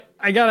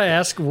I gotta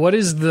ask,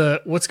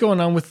 what's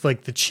going on with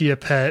like the Chia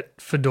Pet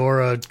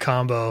Fedora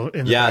combo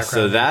in the background?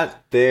 So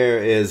that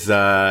there is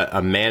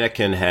a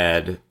mannequin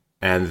head,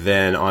 and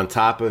then on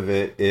top of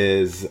it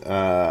is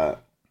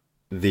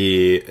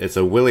it's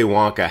a Willy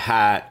Wonka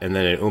hat, and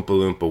then an Oompa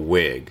Loompa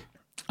wig.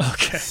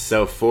 Okay.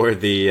 So for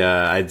the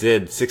I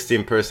did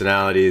 16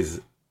 personalities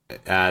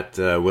at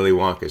Willy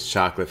Wonka's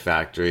Chocolate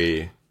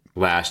Factory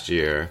last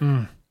year,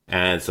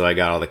 and so I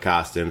got all the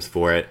costumes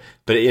for it.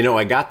 But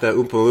I got the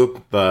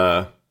Oompa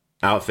Loompa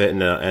outfit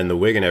and the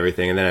wig and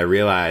everything, and then I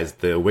realized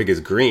the wig is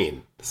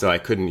green, so I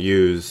couldn't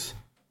use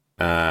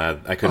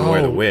I couldn't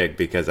wear the wig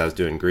because I was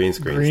doing green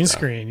screen. Green stuff.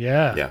 screen,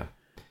 yeah. Yeah.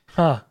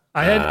 Huh.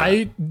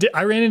 I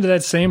ran into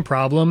that same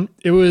problem.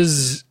 It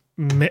was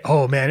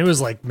it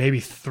was like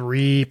maybe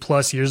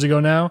 3+ years ago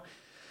now.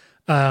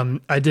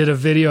 I did a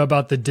video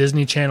about the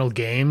Disney Channel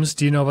games.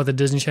 Do you know about the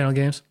Disney Channel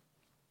games?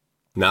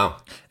 No.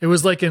 It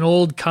was like an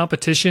old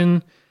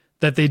competition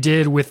that they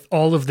did with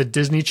all of the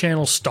Disney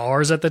Channel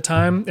stars at the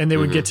time, and they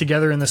would get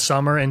together in the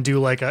summer and do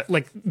like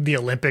the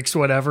Olympics,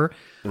 whatever.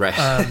 Right.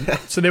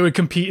 So they would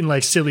compete in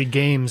like silly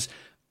games.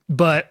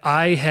 But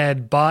I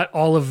had bought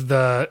all of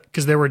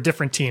because there were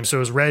different teams. So it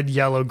was red,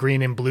 yellow,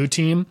 green, and blue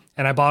team.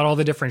 And I bought all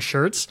the different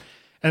shirts.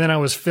 And then I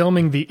was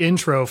filming the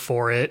intro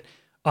for it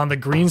on the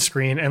green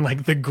screen, and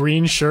like the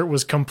green shirt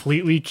was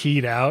completely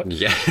keyed out.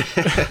 Yeah.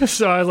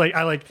 So I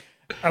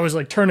was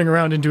like turning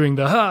around and doing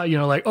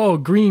the oh,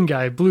 green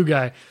guy, blue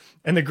guy.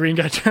 And the green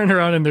guy turned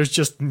around and there's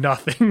just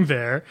nothing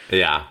there.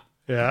 Yeah.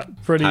 Yeah.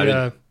 Pretty.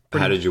 How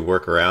did you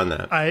work around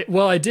that?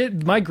 I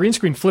did. My green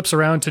screen flips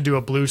around to do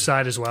a blue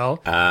side as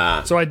well.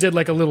 So I did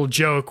like a little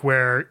joke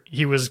where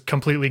he was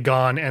completely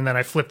gone, and then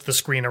I flipped the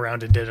screen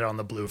around and did it on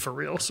the blue for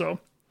real. So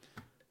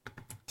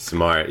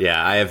smart.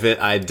 Yeah,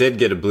 I did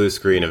get a blue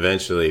screen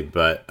eventually,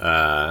 but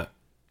not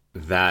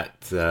at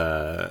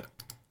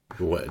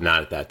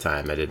that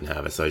time. I didn't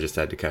have it, so I just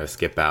had to kind of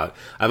skip out.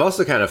 I've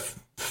also kind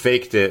of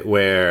faked it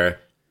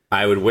where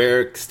I would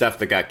wear stuff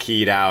that got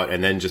keyed out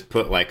and then just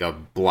put like a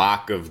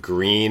block of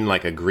green,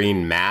 like a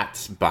green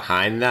mat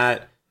behind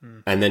that,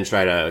 and then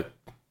try to,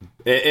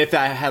 if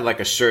I had like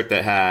a shirt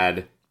that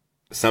had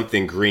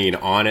something green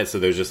on it, so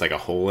there's just like a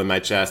hole in my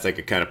chest, I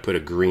could kind of put a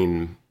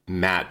green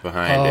mat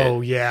behind it.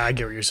 Oh, yeah, I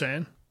get what you're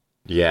saying.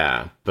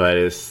 Yeah, but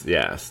it's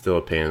still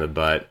a pain in the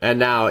butt. And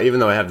now, even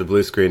though I have the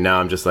blue screen, now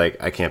I'm just like,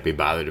 I can't be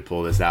bothered to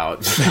pull this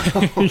out.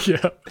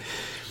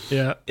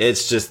 Yeah.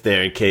 It's just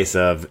there in case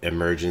of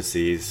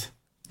emergencies.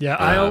 Yeah,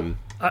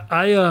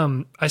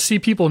 I see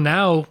people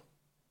now.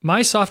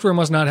 My software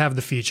must not have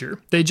the feature.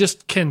 They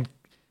just can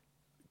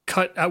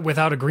cut out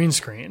without a green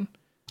screen.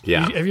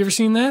 Yeah. Have you ever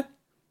seen that?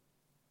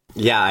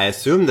 Yeah, I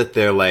assume that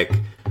they're like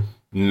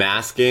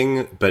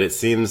masking, but it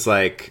seems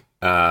like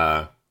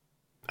I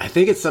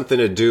think it's something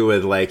to do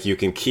with like you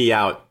can key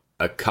out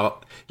a color.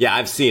 Yeah,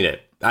 I've seen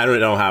it. I don't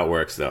know how it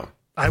works though.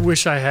 I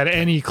wish I had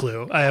any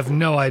clue. I have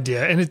no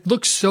idea. And it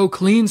looks so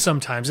clean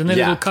sometimes. And then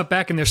it'll cut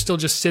back and they're still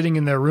just sitting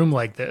in their room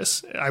like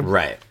this.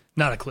 Right.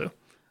 Not a clue.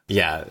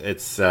 Yeah,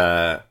 it's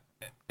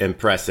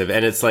impressive.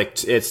 And it's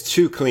like, it's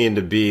too clean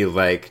to be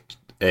like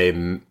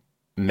a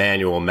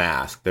manual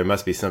mask. There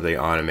must be something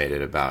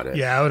automated about it.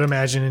 Yeah, I would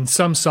imagine in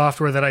some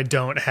software that I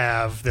don't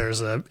have,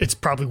 it's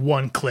probably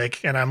one click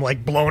and I'm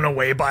like blown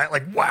away by it.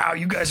 Like, wow,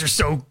 you guys are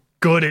so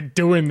good at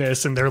doing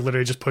this. And they're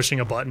literally just pushing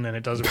a button and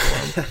it does it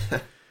for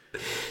them.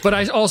 But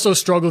I also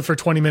struggled for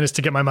 20 minutes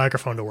to get my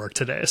microphone to work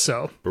today,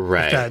 so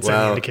right. If that's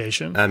any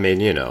indication. I mean,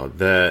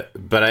 the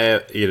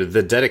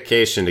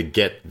dedication to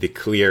get the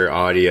clear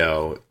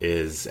audio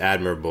is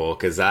admirable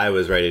because I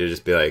was ready to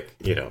just be like,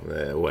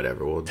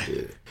 whatever, we'll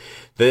do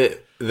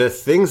it. The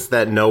things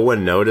that no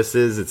one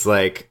notices, it's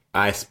like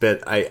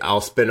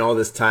I'll spend all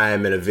this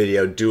time in a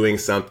video doing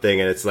something,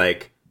 and it's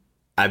like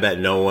I bet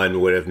no one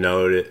would have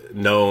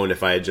known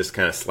if I had just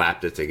kind of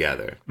slapped it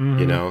together,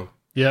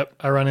 Yep,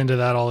 I run into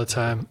that all the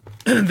time.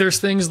 There's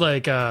things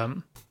like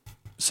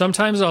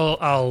sometimes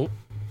I'll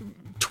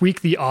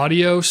tweak the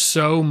audio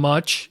so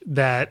much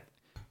that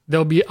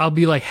I'll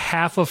be like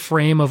half a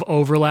frame of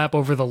overlap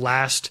over the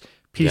last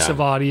piece of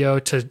audio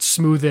to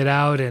smooth it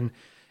out, and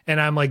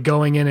I'm like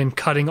going in and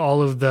cutting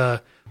all of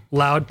the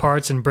loud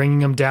parts and bringing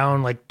them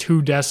down like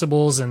 2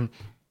 decibels, and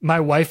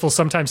my wife will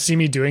sometimes see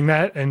me doing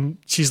that and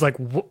she's like,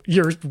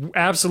 you're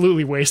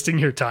absolutely wasting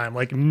your time,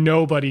 like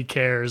nobody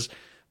cares.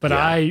 But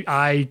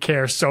I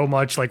care so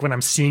much, like when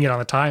I'm seeing it on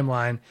the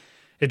timeline,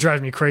 it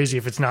drives me crazy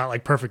if it's not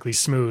like perfectly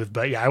smooth.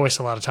 But yeah, I waste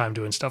a lot of time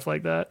doing stuff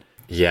like that.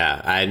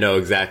 Yeah, I know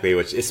exactly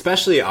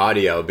especially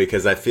audio,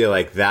 because I feel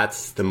like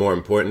that's the more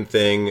important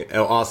thing.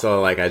 Also,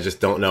 like I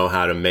just don't know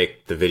how to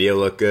make the video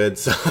look good.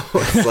 So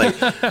it's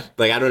like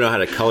I don't know how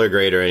to color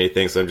grade or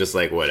anything. So I'm just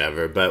like,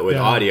 whatever. But with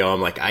audio, I'm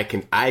like,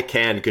 I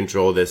can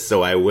control this.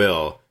 So I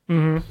will.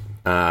 Mm-hmm.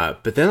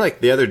 But then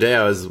like the other day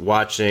I was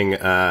watching,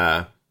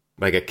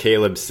 like a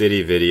Caleb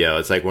City video.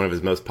 It's like one of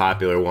his most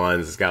popular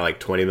ones. It's got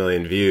like 20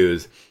 million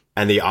views.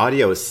 And the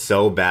audio is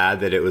so bad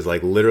that it was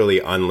like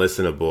literally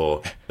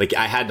unlistenable. Like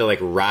I had to like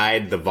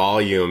ride the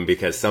volume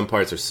because some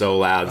parts are so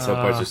loud, some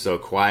parts are so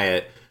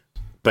quiet.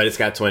 but it's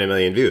got 20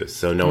 million views,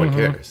 so no one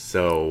cares.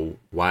 So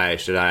why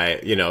should I,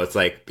 it's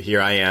like,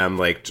 here I am,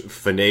 like,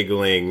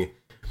 finagling,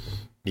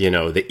 the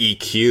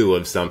EQ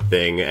of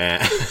something,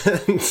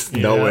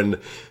 and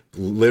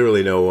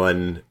literally no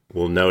one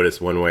will notice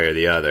one way or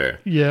the other.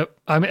 Yep.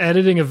 I'm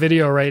editing a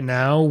video right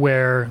now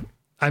where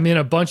I'm in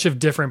a bunch of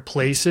different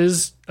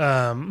places.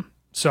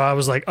 So I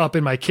was like up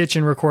in my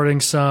kitchen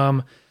recording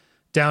some,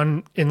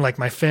 down in like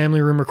my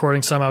family room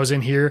recording some. I was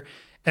in here,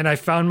 and I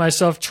found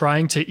myself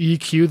trying to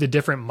EQ the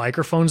different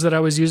microphones that I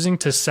was using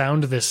to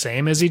sound the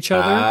same as each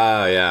other.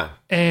 Ah, yeah.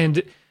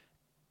 And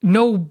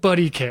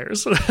nobody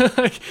cares.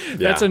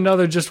 That's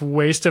another just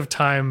waste of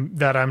time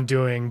that I'm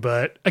doing.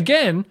 But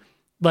again,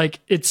 like,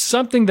 it's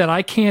something that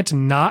I can't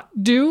not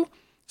do.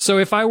 So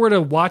if I were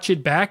to watch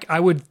it back, I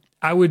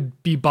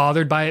would be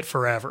bothered by it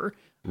forever.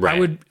 Right. I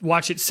would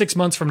watch it 6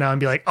 months from now and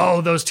be like,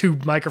 oh, those two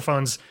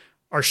microphones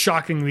are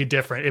shockingly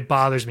different. It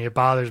bothers me.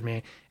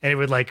 And it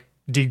would like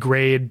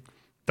degrade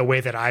the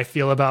way that I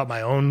feel about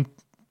my own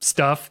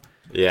stuff.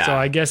 Yeah. So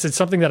I guess it's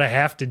something that I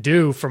have to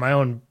do for my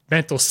own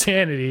mental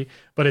sanity,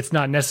 but it's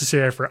not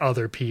necessary for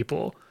other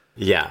people.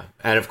 Yeah.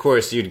 And of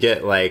course you'd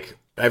get like,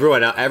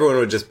 everyone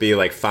would just be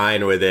like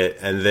fine with it.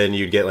 And then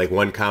you'd get like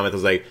one comment that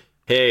was like,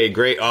 hey,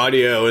 great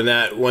audio in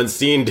that one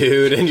scene,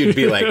 dude. And you'd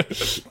be like,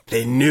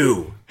 they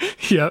knew.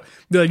 Yeah.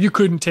 Like, you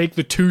couldn't take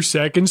the 2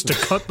 seconds to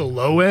cut the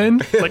low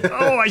end. Like,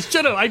 oh, I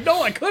should have. I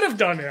know I could have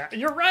done that.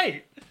 You're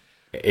right.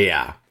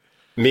 Yeah.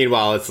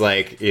 Meanwhile, it's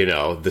like,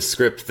 the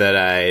script that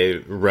I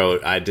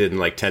wrote, I did in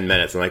like 10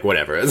 minutes. And like,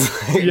 whatever.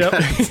 It's like,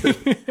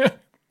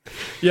 yep.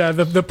 Yeah,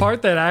 the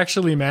part that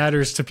actually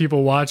matters to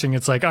people watching,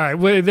 it's like, all right,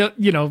 well,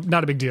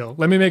 not a big deal.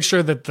 Let me make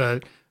sure that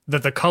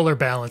the color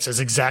balance is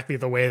exactly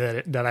the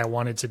way that I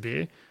want it to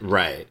be.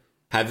 Right.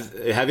 Have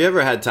you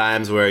ever had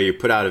times where you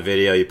put out a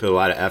video, you put a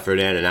lot of effort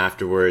in, and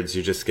afterwards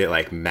you just get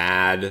like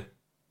mad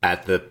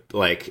at the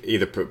like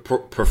either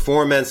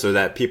performance or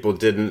that people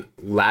didn't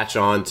latch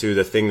on to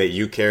the thing that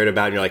you cared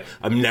about, and you're like,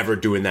 I'm never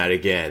doing that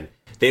again.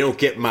 They don't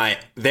get my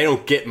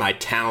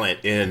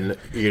talent in,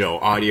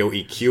 audio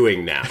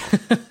EQing now.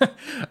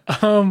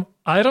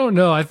 I don't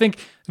know. I think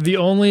the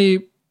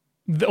only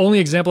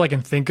example I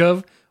can think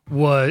of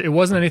it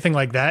wasn't anything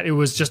like that. It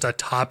was just a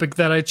topic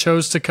that I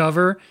chose to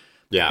cover.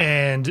 Yeah.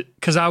 And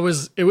because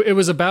it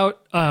was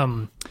about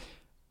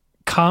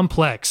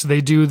Complex. They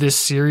do this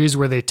series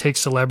where they take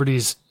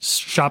celebrities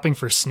shopping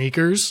for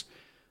sneakers,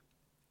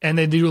 and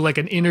they do like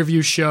an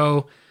interview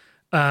show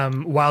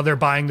while they're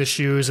buying the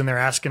shoes, and they're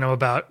asking them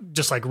about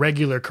just like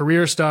regular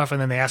career stuff,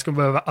 and then they ask them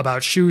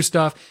about shoe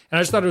stuff. And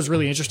I just thought it was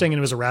really interesting, and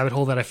it was a rabbit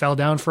hole that I fell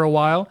down for a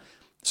while.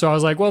 So I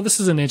was like, well, this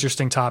is an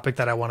interesting topic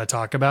that I want to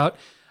talk about.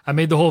 I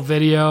made the whole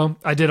video.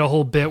 I did a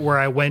whole bit where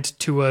I went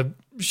to a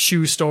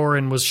shoe store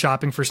and was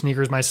shopping for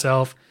sneakers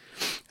myself.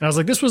 And I was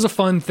like, this was a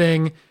fun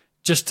thing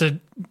just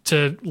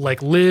to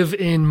like live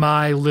in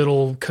my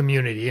little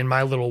community, in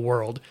my little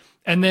world.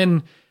 And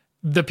then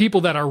the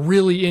people that are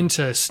really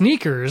into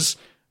sneakers,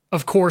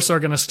 of course, are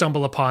going to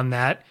stumble upon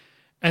that.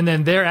 And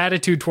then their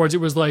attitude towards it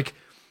was like,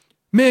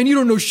 man, you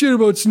don't know shit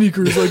about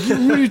sneakers. Like,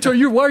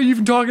 why are you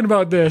even talking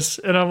about this?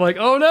 And I'm like,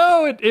 oh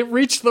no, it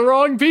reached the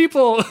wrong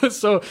people.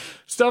 So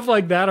stuff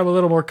like that, I'm a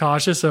little more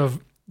cautious of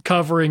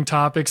covering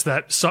topics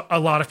that a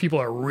lot of people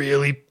are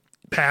really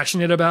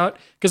passionate about,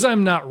 because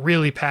I'm not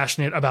really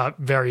passionate about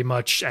very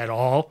much at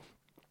all.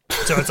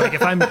 So it's like,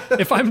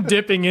 if I'm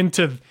dipping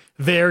into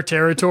their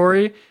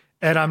territory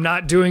and I'm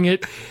not doing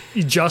it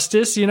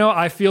justice,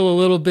 I feel a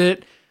little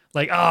bit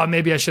like, oh,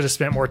 maybe I should have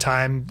spent more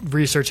time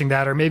researching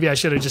that, or maybe I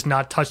should have just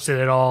not touched it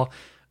at all.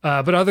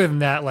 But other than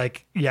that,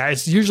 like, yeah,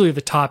 it's usually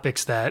the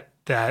topics that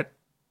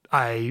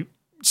I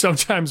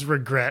sometimes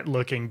regret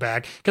looking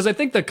back, because I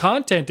think the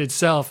content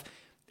itself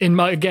in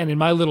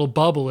my little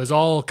bubble is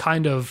all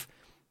kind of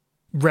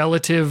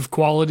relative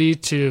quality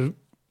to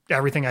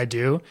everything I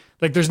do.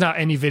 Like, there's not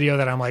any video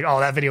that I'm like, oh,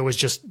 that video was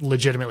just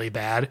legitimately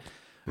bad.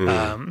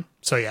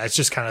 So yeah, it's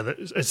just kind of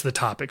it's the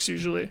topics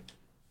usually.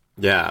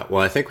 Yeah,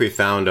 well, I think we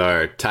found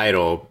our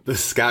title.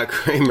 Scott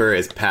Cramer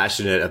is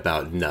passionate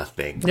about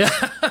nothing. Yeah.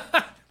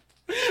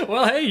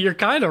 Well, hey, you're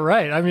kind of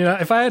right. I mean,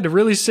 if I had to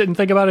really sit and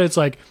think about it, it's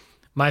like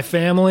my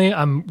family.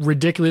 I'm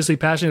ridiculously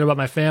passionate about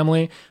my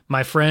family,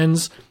 my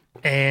friends,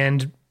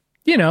 and,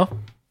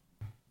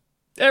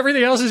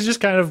 everything else is just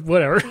kind of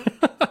whatever.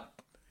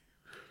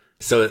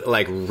 So,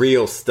 like,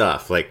 real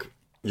stuff, like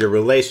your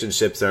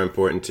relationships are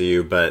important to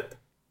you, but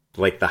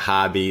like the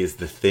hobbies,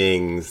 the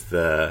things,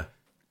 the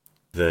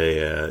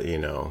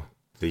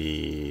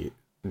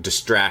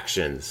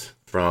distractions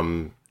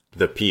from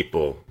the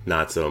people,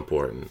 not so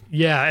important.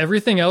 Yeah,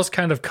 everything else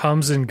kind of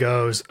comes and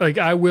goes. Like,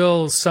 I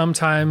will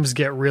sometimes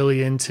get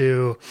really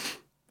into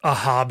a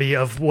hobby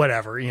of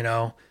whatever,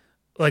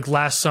 Like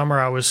last summer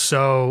I was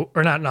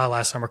not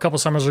last summer, a couple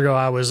summers ago,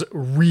 I was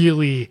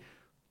really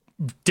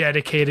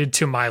dedicated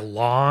to my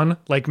lawn,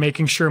 like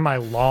making sure my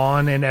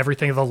lawn and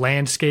everything, the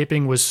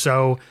landscaping was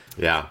so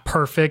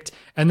perfect.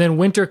 And then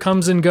winter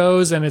comes and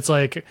goes, and it's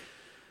like,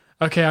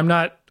 okay,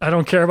 I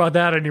don't care about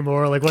that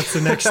anymore. Like, what's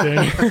the next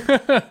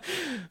thing?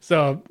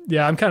 So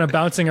yeah, I'm kind of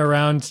bouncing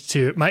around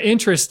to, my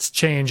interests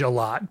change a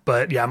lot,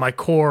 but yeah, my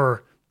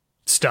core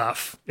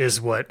stuff is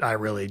what I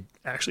really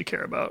actually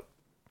care about.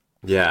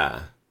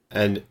 Yeah.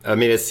 And I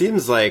mean, it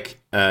seems like,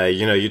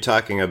 you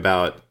talking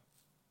about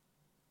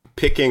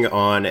picking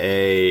on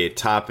a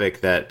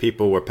topic that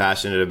people were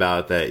passionate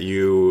about that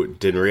you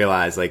didn't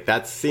realize, like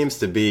that seems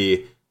to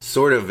be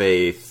sort of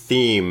a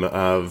theme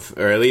of,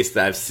 or at least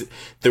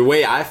the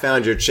way I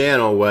found your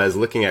channel was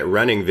looking at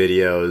running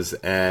videos,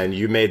 and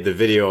you made the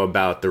video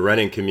about the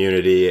running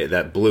community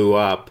that blew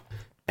up.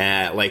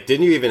 And like,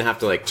 didn't you even have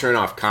to like turn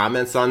off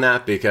comments on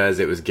that because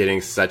it was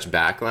getting such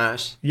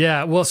backlash?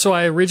 Yeah. Well, so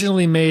I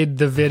originally made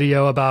the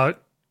video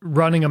about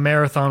running a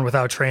marathon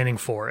without training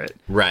for it.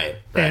 Right.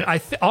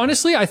 And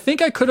honestly, I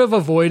think I could have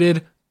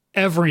avoided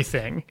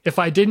everything if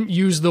I didn't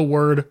use the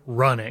word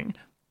running,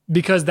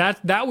 because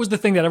that was the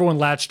thing that everyone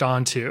latched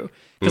onto,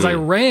 because I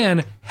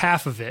ran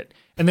half of it,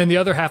 and then the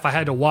other half I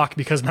had to walk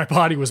because my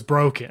body was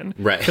broken.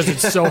 Right. Because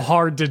it's so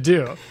hard to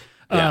do.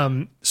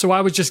 Yeah. So I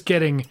was just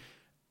getting,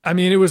 I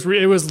mean, it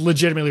was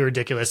legitimately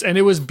ridiculous. And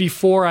it was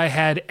before I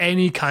had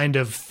any kind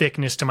of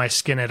thickness to my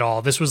skin at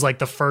all. This was like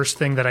the first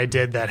thing that I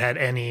did that had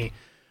any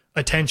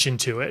attention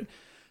to it.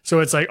 So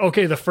it's like,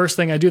 okay, the first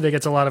thing I do that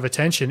gets a lot of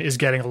attention is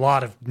getting a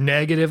lot of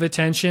negative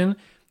attention.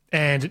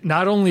 And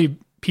not only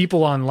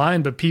people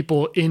online, but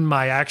people in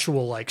my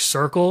actual like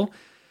circle.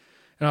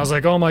 And I was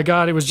like, oh my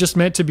God, it was just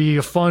meant to be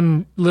a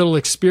fun little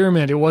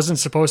experiment. It wasn't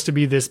supposed to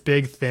be this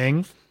big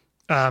thing.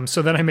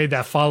 So then I made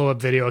that follow-up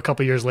video a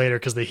couple years later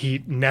because the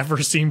heat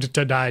never seemed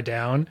to die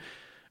down.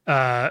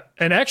 And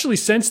actually,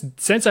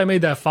 since I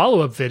made that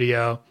follow-up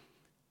video,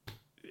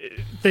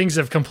 things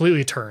have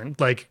completely turned.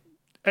 Like,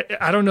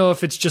 I don't know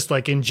if it's just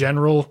like in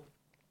general,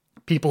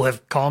 people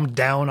have calmed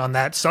down on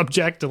that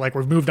subject, like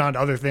we've moved on to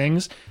other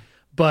things.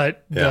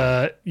 But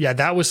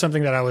that was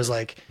something that I was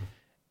like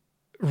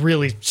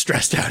really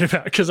stressed out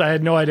about because I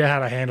had no idea how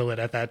to handle it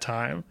at that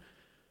time.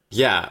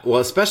 Yeah, well,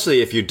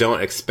 especially if you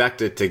don't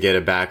expect it to get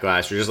a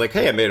backlash. You're just like,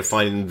 hey, I made a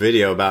fun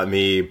video about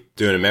me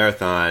doing a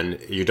marathon.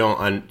 You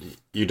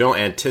don't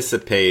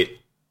anticipate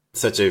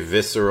such a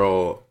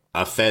visceral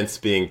offense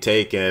being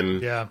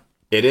taken. Yeah,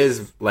 it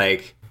is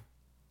like,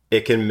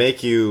 it can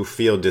make you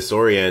feel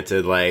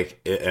disoriented.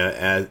 Like,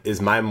 is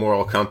my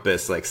moral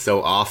compass like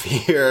so off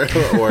here?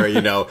 Or,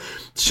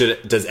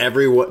 did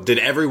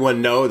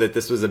everyone know that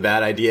this was a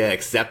bad idea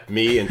except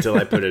me until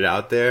I put it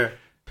out there?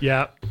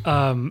 Yeah.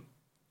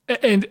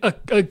 And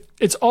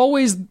it's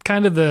always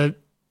kind of the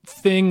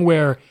thing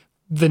where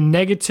the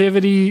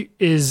negativity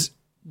is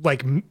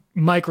like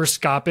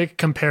microscopic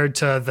compared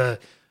to the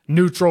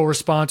neutral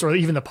response or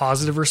even the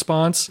positive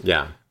response.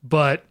 Yeah.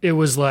 But it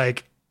was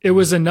like, it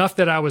was enough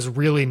that I was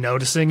really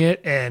noticing it.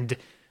 And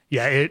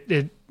yeah,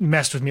 it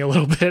messed with me a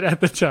little bit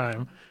at the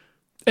time.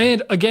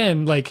 And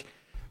again, like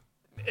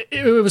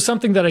it was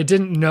something that I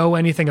didn't know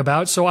anything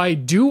about. So I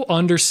do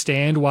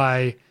understand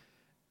why,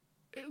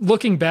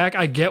 looking back,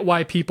 I get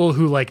why people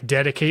who like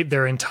dedicate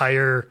their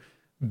entire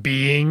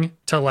being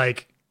to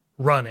like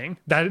running,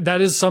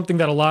 that is something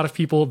that a lot of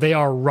people, they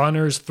are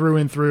runners through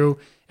and through.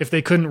 If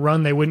they couldn't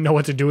run, they wouldn't know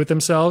what to do with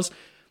themselves.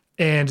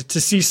 And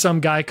to see some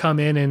guy come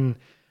in and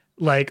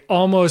like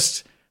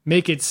almost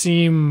make it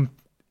seem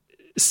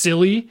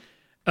silly,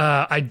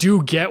 I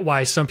do get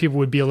why some people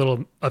would be a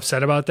little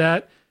upset about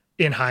that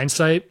in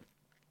hindsight.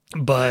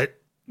 But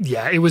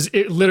yeah, it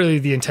literally,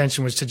 the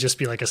intention was to just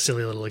be like a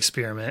silly little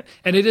experiment.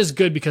 And it is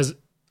good because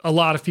a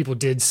lot of people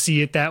did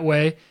see it that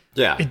way.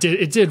 Yeah. It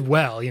did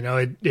well.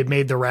 It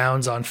made the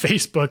rounds on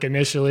Facebook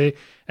initially,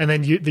 and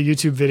then the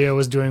YouTube video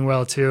was doing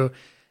well too.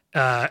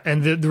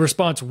 And the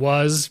response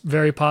was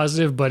very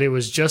positive, but it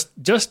was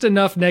just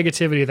enough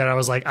negativity that I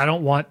was like, I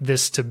don't want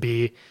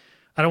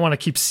to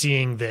keep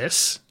seeing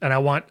this. And I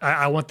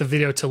want the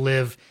video to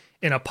live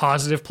in a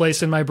positive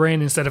place in my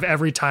brain instead of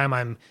every time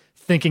I'm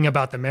thinking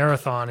about the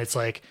marathon, it's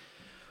like,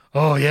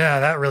 oh yeah,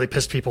 that really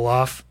pissed people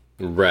off.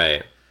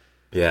 Right.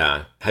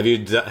 Yeah. Have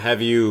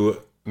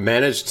you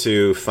managed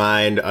to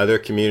find other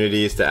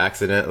communities to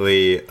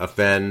accidentally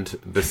offend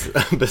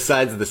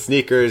besides the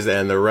sneakers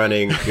and the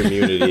running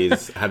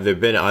communities? Have there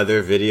been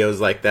other videos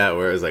like that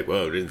where it was like,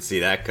 whoa, didn't see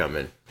that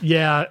coming?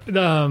 Yeah.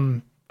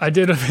 I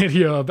did a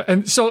video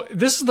and so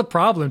this is the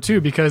problem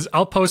too, because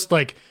I'll post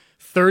like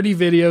 30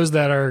 videos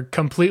that are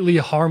completely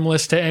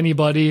harmless to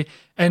anybody,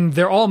 and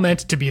they're all meant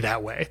to be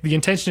that way. The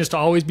intention is to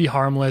always be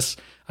harmless.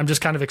 I'm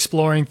just kind of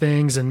exploring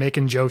things and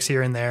making jokes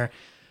here and there.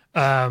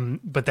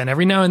 But then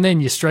every now and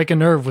then you strike a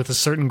nerve with a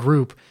certain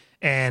group.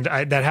 And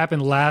that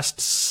happened last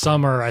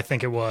summer, I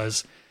think it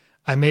was.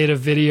 I made a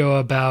video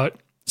about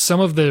some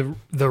of the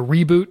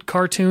reboot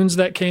cartoons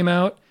that came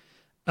out.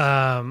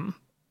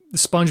 The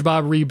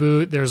SpongeBob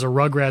reboot, there's a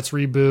Rugrats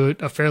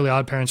reboot, a Fairly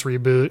OddParents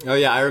reboot. Oh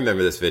yeah, I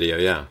remember this video,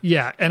 yeah.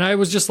 Yeah, and I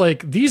was just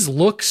like, these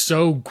look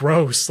so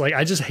gross. Like,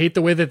 I just hate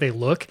the way that they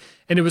look.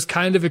 And it was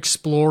kind of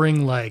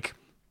exploring like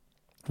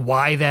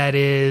why that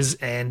is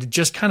and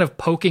just kind of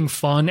poking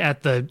fun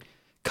at the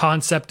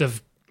concept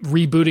of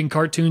rebooting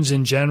cartoons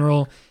in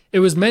general it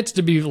was meant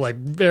to be like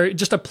very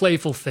just a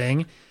playful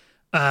thing.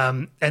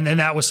 And then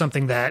that was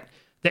something that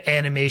the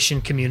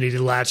animation community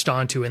latched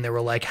onto, and they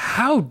were like,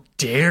 how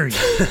dare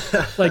you?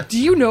 Like, do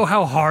you know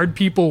how hard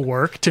people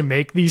work to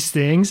make these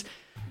things?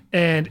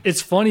 And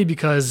it's funny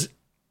because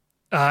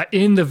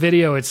in the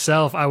video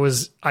itself,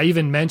 I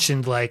even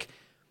mentioned, like,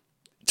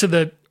 to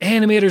the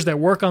animators that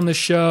work on the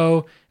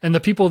show and the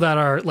people that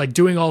are like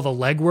doing all the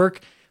legwork,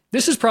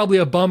 this is probably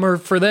a bummer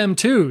for them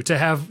too, to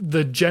have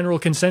the general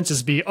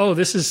consensus be, oh,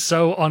 this is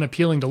so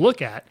unappealing to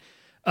look at.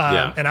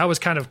 And I was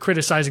kind of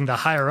criticizing the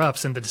higher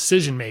ups and the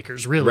decision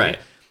makers, really. Right.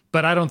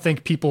 But I don't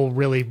think people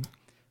really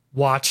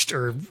watched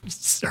or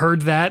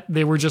heard that.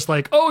 They were just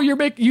like, oh,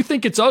 you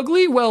think it's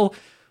ugly? Well,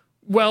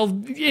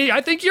 yeah,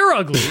 I think you're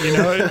ugly, you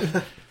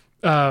know?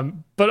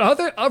 But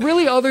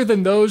other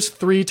than those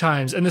 3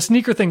 times, and the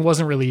sneaker thing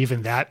wasn't really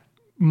even that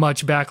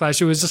much backlash.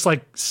 It was just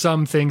like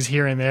some things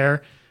here and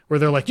there where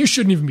they're like, you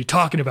shouldn't even be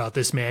talking about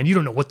this, man. You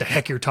don't know what the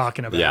heck you're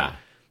talking about.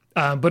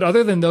 Yeah. But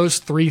other than those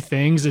 3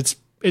 things,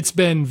 it's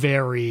been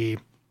very,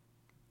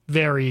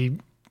 very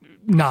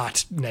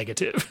not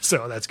negative.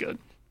 So that's good.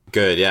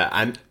 Good,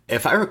 yeah.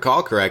 If I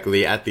recall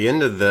correctly, at the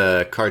end of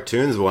the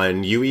cartoons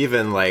one, you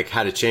even like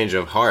had a change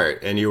of heart,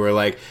 and you were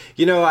like,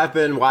 I've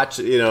been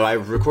watching, I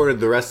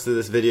recorded the rest of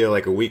this video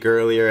like a week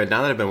earlier, and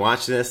now that I've been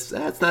watching this,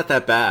 it's not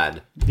that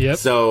bad. Yep.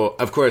 So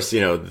of course,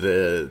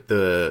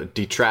 the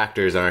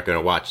detractors aren't going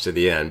to watch to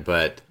the end,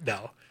 but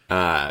no.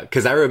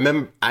 Because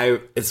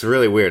it's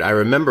really weird. I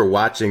remember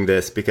watching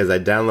this because I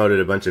downloaded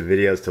a bunch of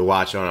videos to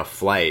watch on a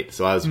flight.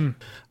 So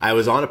I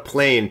was on a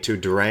plane to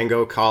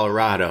Durango,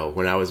 Colorado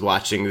when I was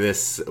watching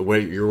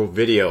your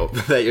video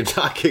that you're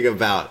talking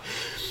about.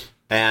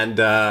 And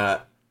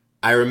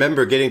I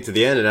remember getting to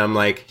the end and I'm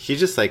like, he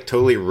just like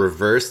totally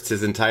reversed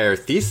his entire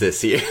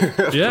thesis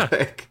here.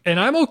 Yeah. And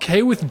I'm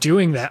okay with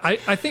doing that.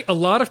 I think a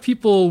lot of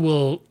people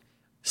will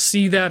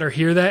see that or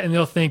hear that and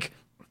they'll think,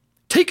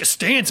 take a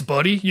stance,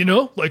 buddy,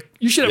 like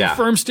you should have a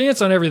firm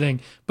stance on everything.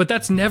 But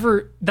that's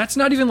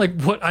not even like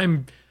what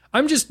I'm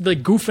just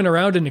like goofing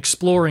around and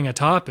exploring a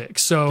topic.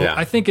 So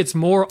I think it's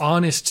more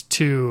honest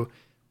to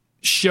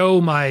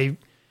show my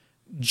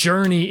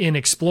journey in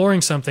exploring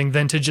something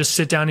than to just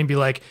sit down and be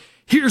like,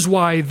 here's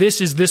why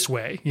this is this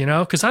way,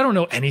 because I don't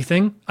know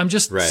anything. I'm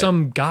just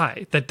some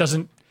guy that I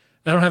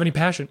don't have any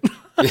passion.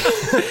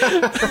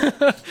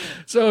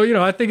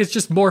 So, I think it's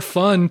just more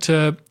fun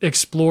to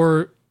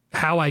explore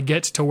how I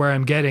get to where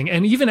I'm getting.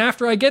 And even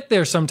after I get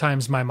there,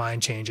 sometimes my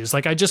mind changes.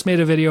 Like I just made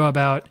a video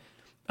about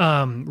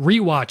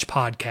rewatch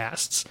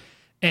podcasts.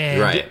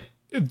 And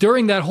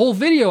during that whole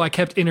video, I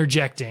kept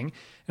interjecting.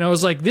 And I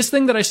was like, this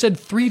thing that I said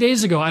 3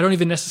 days ago, I don't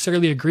even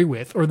necessarily agree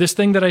with. Or this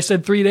thing that I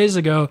said 3 days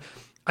ago,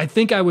 I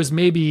think I was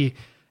maybe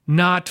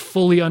not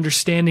fully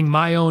understanding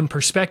my own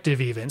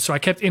perspective even. So I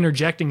kept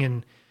interjecting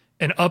and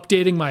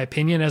updating my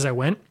opinion as I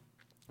went.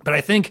 But I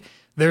think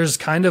there's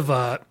kind of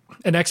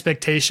an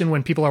expectation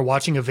when people are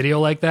watching a video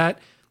like that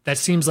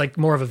seems like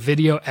more of a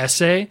video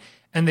essay,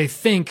 and they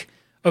think,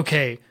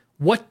 okay,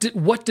 what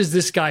does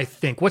this guy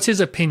think? What's his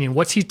opinion?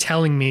 What's he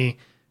telling me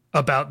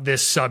about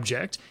this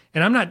subject?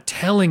 And I'm not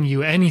telling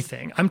you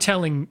anything.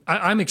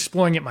 I'm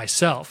exploring it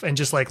myself and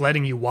just like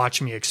letting you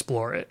watch me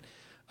explore it.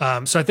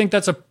 So I think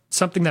that's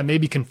something that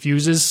maybe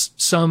confuses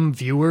some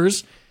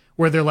viewers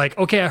where they're like,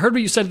 okay, I heard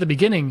what you said at the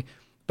beginning,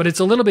 but it's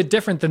a little bit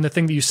different than the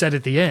thing that you said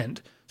at the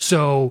end.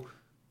 So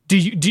do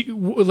you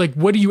like,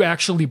 what do you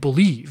actually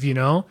believe,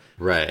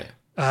 Right.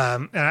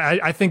 And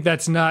I think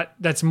that's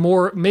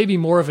maybe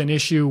more of an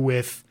issue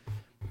with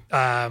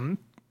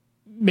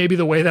maybe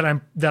the way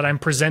that I'm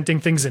presenting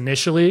things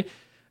initially,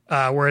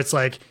 where it's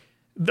like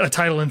a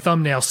title and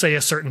thumbnail say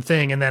a certain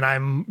thing, and then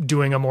I'm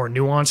doing a more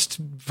nuanced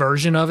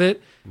version of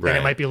it. Right. And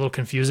it might be a little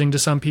confusing to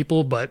some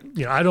people, but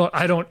I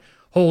don't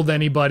hold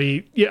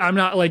anybody. I'm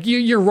not like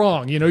you're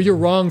wrong. You're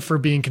wrong for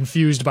being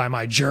confused by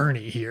my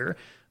journey here.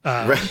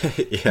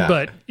 Right. Yeah.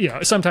 But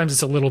sometimes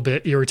it's a little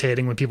bit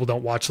irritating when people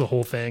don't watch the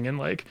whole thing and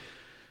like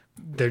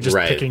they're just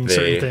picking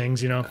certain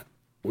things.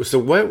 So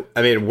what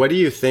do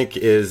you think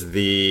is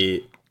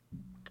the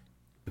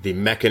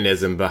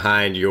mechanism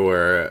behind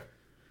your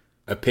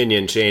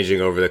opinion changing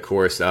over the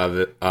course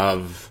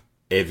of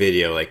a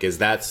video? Like, is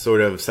that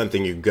sort of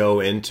something you go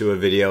into a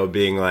video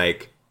being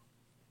like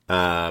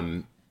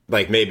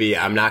maybe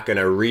I'm not going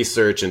to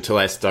research until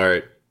I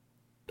start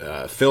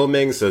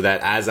filming, so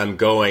that as I'm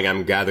going,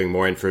 I'm gathering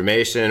more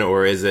information?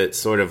 Or is it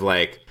sort of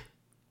like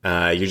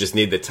you just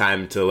need the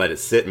time to let it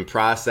sit and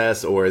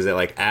process? Or is it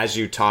like as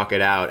you talk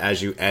it out,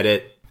 as you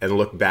edit and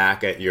look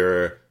back at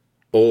your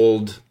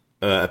old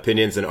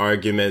opinions and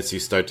arguments, you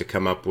start to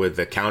come up with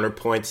the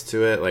counterpoints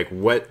to it? Like,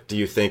 what do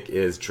you think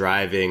is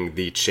driving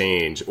the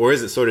change? Or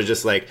is it sort of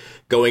just like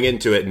going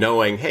into it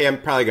knowing, hey,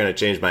 I'm probably going to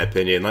change my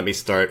opinion, let me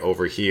start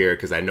over here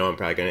because I know I'm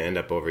probably going to end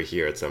up over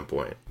here at some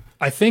point?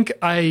 I think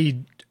I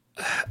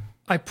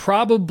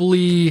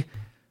probably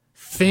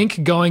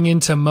think going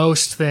into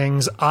most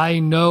things, I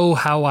know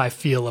how I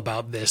feel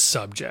about this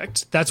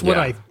subject. That's what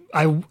I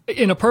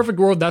in a perfect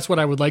world, that's what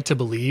I would like to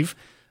believe.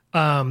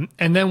 And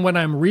then when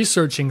I'm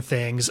researching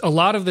things, a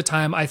lot of the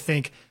time I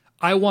think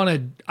I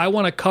want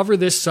to cover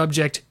this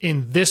subject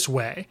in this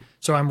way.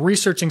 So I'm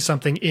researching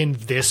something in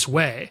this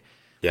way.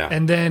 Yeah.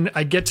 And then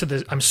I'm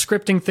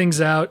scripting things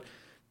out,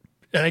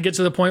 and I get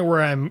to the point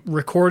where I'm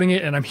recording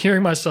it and I'm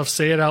hearing myself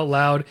say it out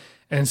loud.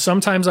 And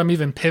sometimes I'm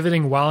even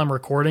pivoting while I'm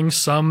recording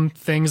some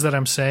things that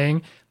I'm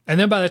saying. And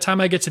then by the time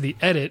I get to the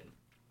edit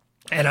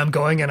and I'm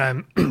going and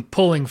I'm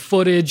pulling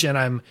footage and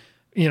I'm,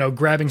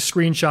 grabbing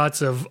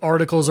screenshots of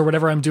articles or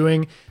whatever I'm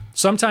doing,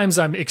 sometimes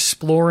I'm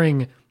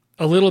exploring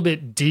a little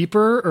bit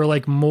deeper or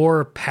like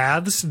more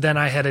paths than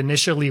I had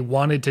initially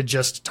wanted to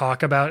just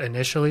talk about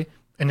initially.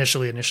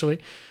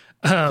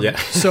 Yeah.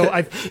 So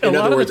in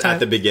other words, at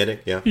the beginning.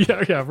 Yeah.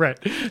 Yeah, right.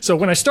 So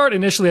when I start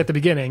initially at the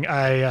beginning,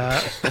 I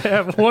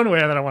have one way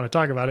that I want to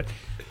talk about it.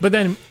 But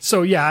then,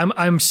 so yeah,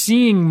 I'm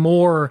seeing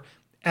more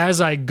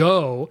as I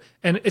go,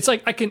 and it's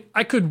like I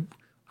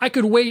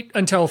could wait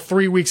until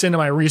 3 weeks into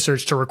my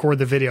research to record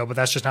the video, but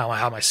that's just not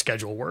how my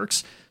schedule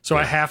works. So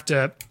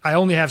yeah. I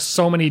only have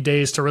so many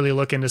days to really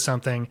look into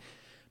something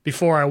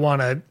before I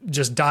want to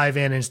just dive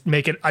in and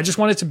make it. I just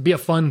want it to be a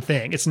fun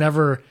thing. It's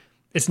never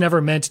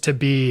meant to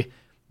be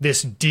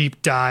this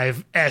deep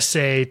dive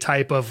essay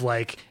type of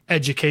like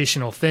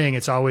educational thing.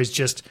 It's always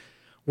just,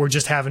 we're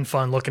just having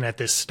fun looking at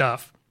this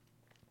stuff.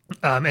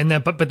 And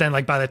then, but then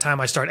like by the time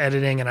I start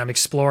editing and I'm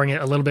exploring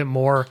it a little bit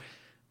more,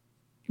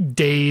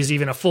 days,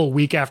 even a full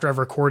week after I've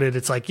recorded,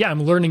 it's like, yeah,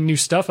 I'm learning new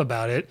stuff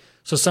about it.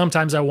 So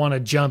sometimes I want to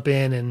jump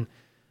in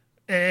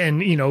and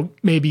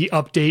maybe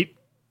update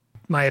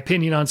my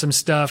opinion on some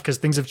stuff because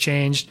things have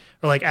changed,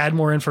 or like add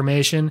more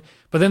information.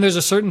 But then there's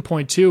a certain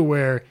point too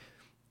where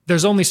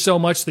there's only so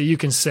much that you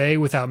can say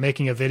without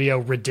making a video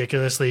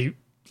ridiculously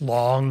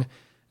long,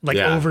 like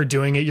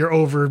overdoing it. You're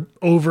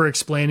over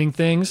explaining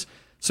things.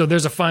 So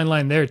there's a fine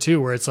line there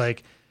too, where it's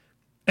like,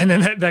 and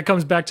then that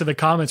comes back to the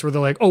comments where they're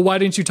like, oh, why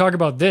didn't you talk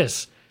about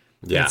this?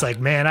 Yeah. It's like,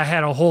 man, I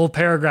had a whole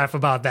paragraph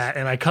about that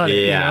and I cut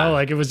it,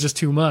 like it was just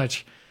too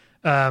much.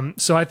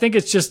 So I think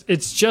it's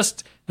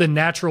just the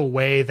natural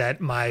way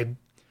that my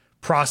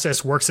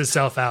process works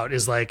itself out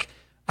is like,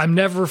 I'm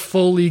never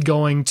fully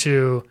going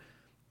to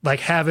like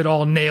have it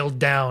all nailed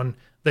down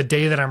the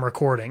day that I'm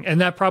recording.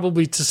 And that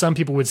probably to some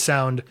people would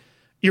sound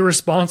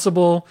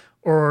irresponsible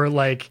or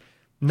like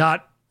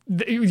not,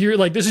 you're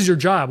like, this is your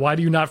job. Why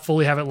do you not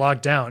fully have it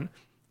locked down?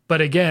 But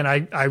again,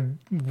 I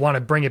want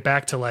to bring it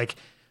back to like,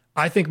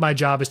 I think my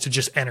job is to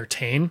just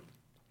entertain.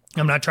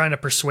 I'm not trying to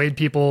persuade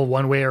people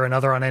one way or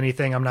another on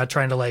anything. I'm not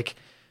trying to like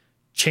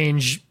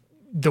change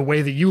the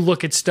way that you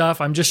look at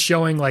stuff. I'm just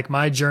showing like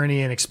my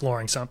journey and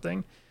exploring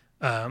something.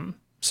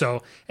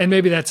 So, and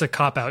maybe that's a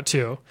cop out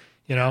too.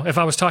 If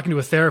I was talking to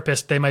a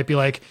therapist, they might be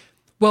like,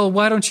 well,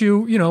 why don't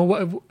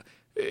you,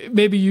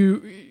 maybe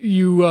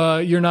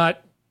you're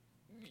not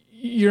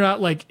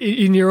like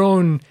in your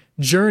own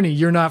journey,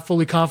 you're not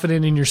fully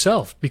confident in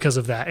yourself because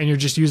of that. And you're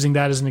just using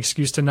that as an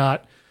excuse to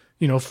not,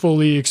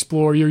 fully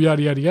explore your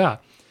yada, yada, yada.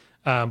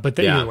 But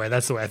either way,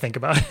 that's the way I think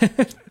about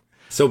it.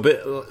 So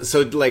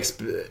like,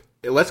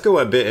 let's go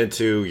a bit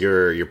into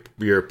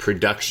your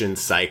production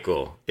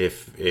cycle,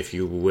 if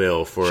you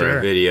will, for a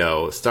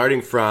video,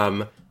 starting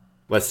from,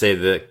 let's say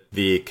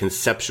the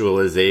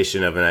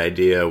conceptualization of an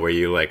idea where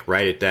you like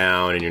write it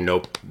down in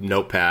your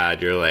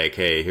notepad. You're like,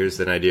 hey, here's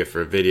an idea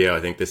for a video. I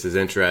think this is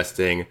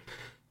interesting.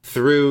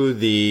 Through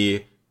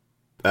the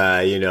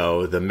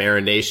the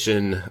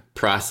marination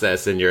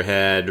process in your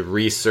head,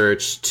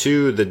 research,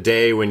 to the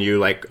day when you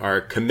like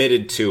are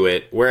committed to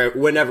it,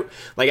 whenever,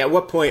 like at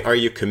what point are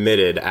you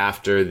committed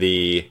after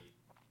the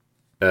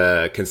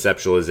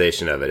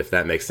conceptualization of it, if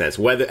that makes sense?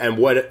 What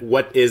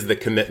is the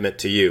commitment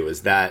to you?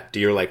 Is that, do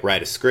you like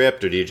write a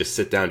script, or do you just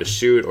sit down to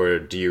shoot, or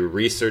do you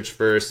research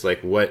first?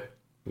 Like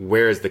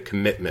where is the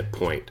commitment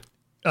point?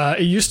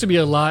 It used to be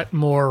a lot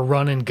more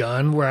run and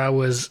gun where I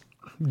was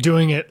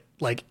doing it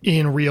like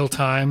in real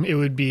time. It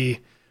would be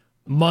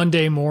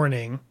Monday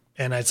morning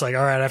and it's like,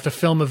 all right, I have to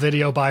film a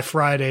video by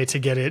Friday to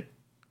get it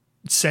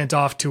sent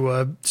off to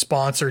a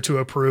sponsor to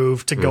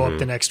approve to go up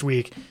the next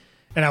week.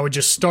 And I would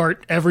just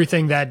start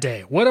everything that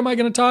day. What am I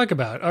going to talk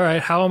about? All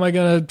right, how am I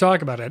going to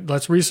talk about it?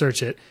 Let's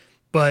research it.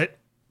 But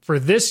for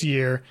this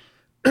year,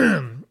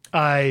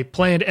 I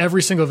planned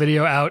every single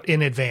video out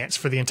in advance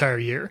for the entire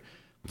year.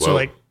 Whoa. So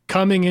like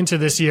coming into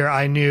this year,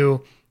 I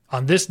knew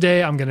on this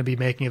day, I'm going to be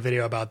making a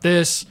video about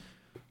this.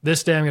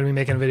 This day, I'm going to be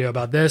making a video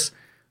about this.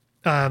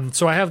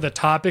 So I have the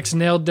topics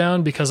nailed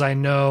down because I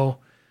know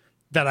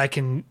that I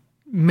can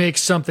make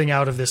something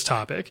out of this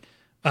topic.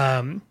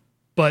 But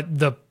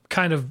the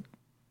kind of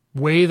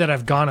way that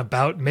I've gone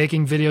about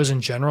making videos in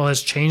general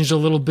has changed a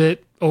little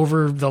bit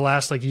over the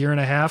last like year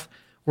and a half,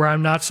 where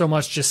I'm not so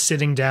much just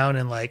sitting down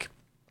and like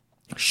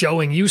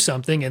showing you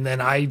something and then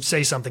I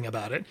say something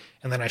about it,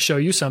 and then I show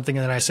you something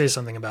and then I say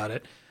something about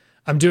it.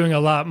 I'm doing a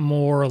lot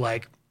more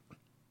like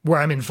where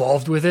I'm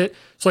involved with it.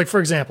 So like, for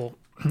example,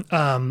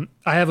 I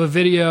have a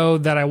video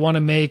that I want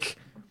to make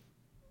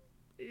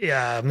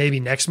maybe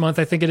next month,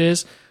 I think it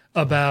is,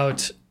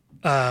 about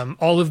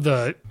all of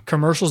the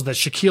commercials that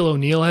Shaquille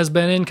O'Neal has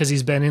been in, because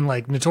he's been in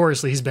like,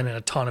 notoriously, he's been in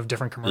a ton of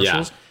different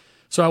commercials. Yeah.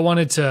 So I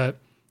wanted to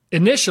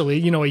initially,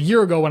 you know, a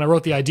year ago when I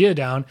wrote the idea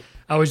down,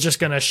 I was just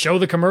going to show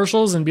the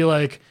commercials and be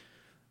like,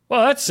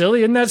 well, that's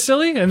silly. Isn't that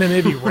silly? And then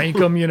maybe rank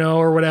them, you know,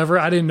 or whatever.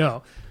 I didn't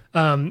know.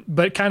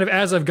 But kind of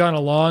as I've gone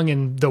along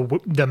and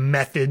the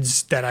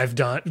methods that I've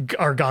done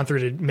or gone through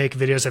to make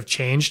videos have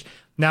changed,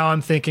 now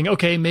I'm thinking,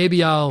 okay,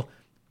 maybe I'll,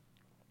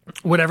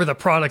 whatever the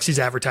products he's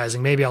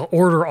advertising, maybe I'll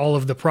order all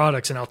of the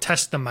products and I'll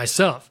test them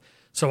myself.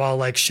 So I'll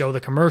like show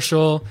the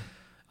commercial.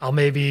 I'll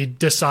maybe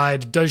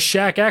decide, does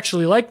Shaq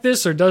actually like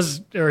this or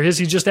is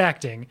he just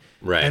acting?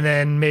 Right. And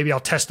then maybe I'll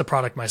test the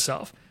product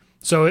myself.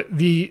 So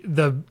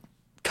the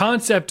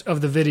concept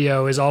of the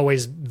video is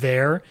always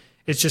there.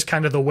 It's just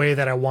kind of the way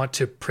that I want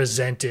to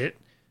present it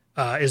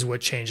is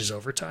what changes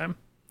over time.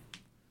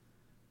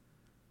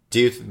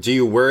 Do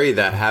you worry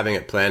that having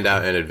it planned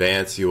out in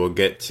advance, you will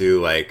get to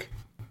like,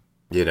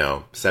 you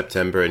know,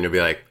 September and you'll be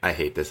like, I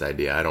hate this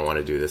idea. I don't want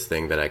to do this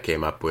thing that I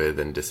came up with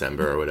in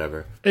December or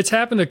whatever. It's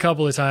happened a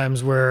couple of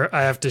times where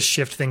I have to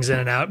shift things in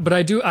and out, but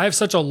I have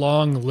such a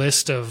long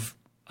list of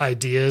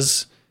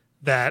ideas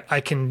that I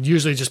can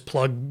usually just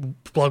plug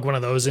one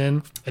of those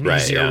in, an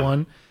easier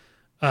one.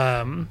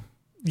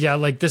 Yeah,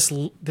 like this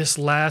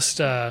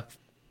last, I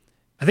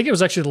think it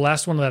was actually the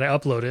last one that I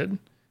uploaded,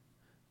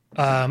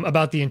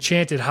 about the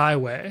Enchanted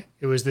Highway.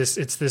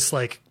 It's this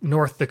like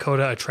North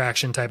Dakota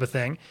attraction type of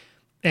thing.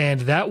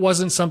 And that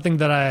wasn't something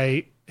that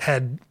I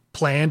had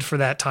planned for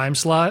that time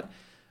slot.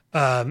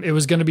 It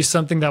was going to be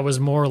something that was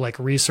more like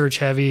research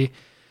heavy,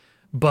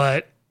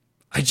 but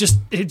it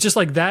just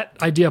like that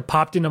idea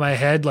popped into my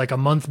head like a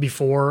month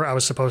before I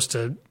was supposed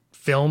to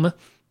film.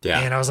 Yeah.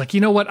 And I was like,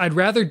 you know what? I'd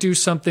rather do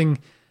something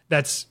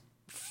that's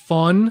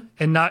fun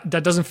and that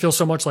doesn't feel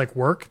so much like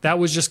work. That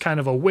was just kind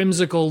of a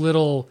whimsical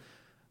little,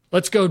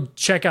 let's go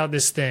check out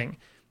this thing.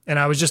 And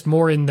I was just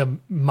more in the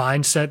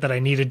mindset that I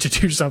needed to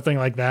do something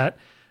like that.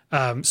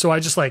 So I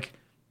just like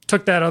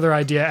took that other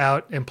idea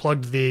out and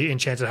plugged the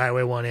Enchanted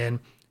Highway one in.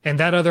 And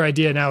that other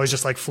idea now is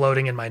just like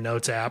floating in my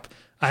notes app.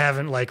 I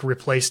haven't like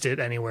replaced it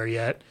anywhere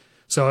yet.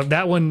 So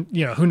that one,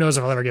 you know, who knows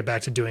if I'll ever get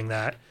back to doing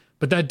that.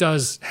 But that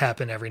does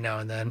happen every now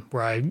and then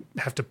where I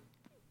have to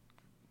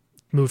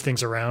move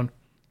things around.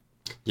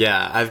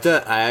 Yeah, I've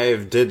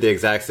did the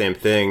exact same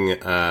thing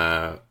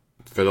for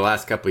the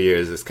last couple of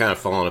years. It's kind of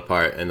fallen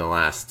apart in the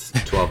last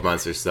 12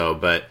 months or so.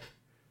 But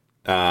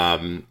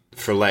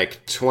for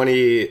like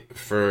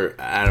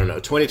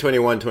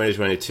 2021,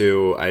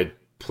 2022, I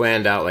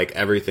planned out like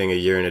everything a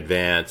year in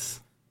advance.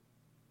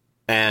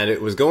 And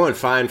it was going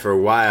fine for a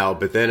while,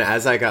 but then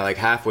as I got like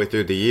halfway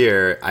through the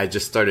year, I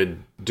just I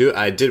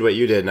did what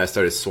you did, and I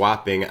started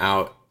swapping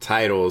out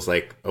titles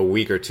like a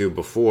week or two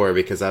before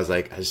because I was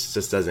like, it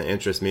just doesn't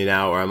interest me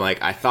now. Or I'm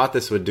like, I thought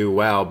this would do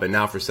well, but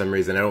now for some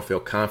reason I don't feel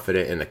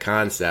confident in the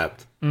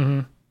concept.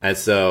 Mm-hmm. And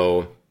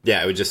so,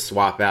 yeah, it would just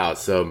swap out.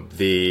 So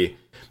and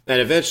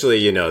eventually,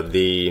 you know,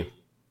 the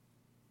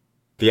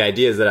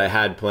ideas that I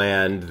had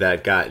planned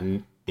that got,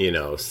 you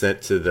know,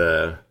 sent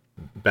to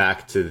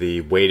back to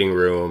the waiting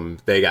room,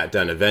 they got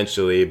done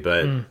eventually,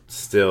 but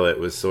still it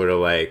was sort of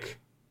like,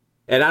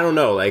 and I don't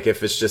know, like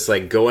if it's just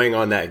like going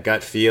on that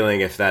gut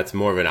feeling, if that's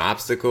more of an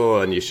obstacle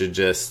and you should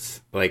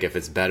just like, if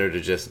it's better to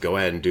just go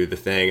ahead and do the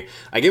thing.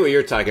 I get what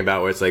you're talking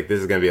about where it's like,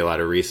 this is going to be a lot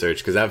of research,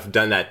 because I've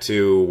done that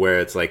too, where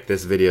it's like,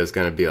 this video is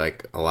going to be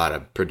like a lot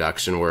of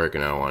production work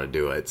and I don't want to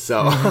do it.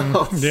 So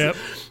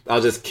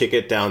I'll just kick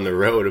it down the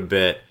road a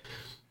bit.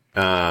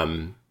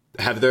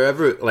 Have there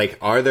ever, like,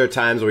 are there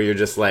times where you're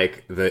just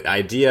like, the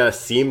idea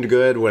seemed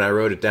good when I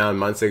wrote it down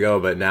months ago,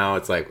 but now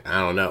it's like, I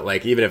don't know,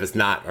 like, even if it's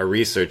not a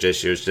research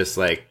issue, it's just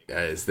like,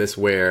 is this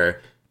where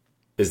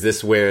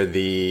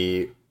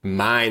the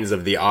minds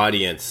of the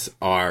audience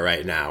are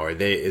right now?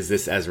 Is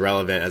this as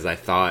relevant as I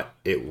thought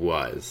it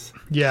was?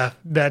 Yeah,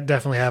 that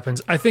definitely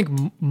happens. I think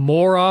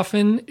more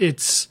often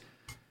it's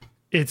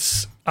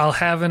I'll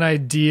have an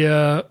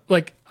idea,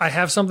 like I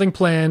have something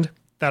planned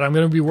that I'm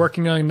going to be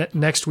working on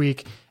next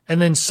week, and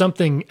then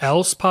something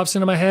else pops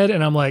into my head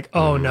and I'm like,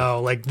 oh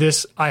no, like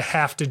this, I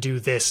have to do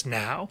this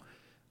now.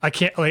 I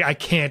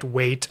can't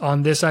wait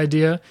on this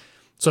idea.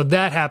 So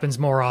that happens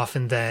more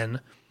often than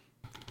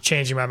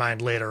changing my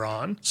mind later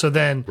on. So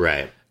then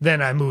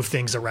I move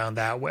things around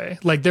that way.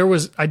 Like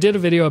I did a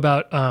video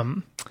about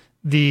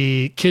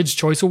the Kids'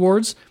 Choice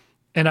Awards,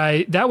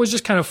 and that was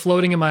just kind of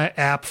floating in my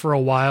app for a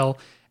while.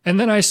 And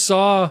then I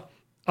saw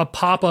a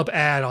pop-up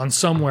ad on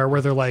somewhere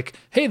where they're like,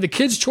 hey, the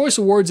Kids' Choice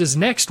Awards is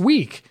next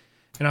week.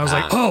 And I was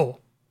like, well,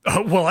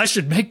 I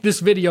should make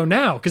this video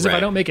now. Because if I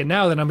don't make it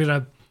now, then I'm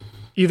going to,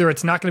 either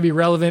it's not going to be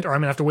relevant or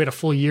I'm going to have to wait a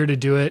full year to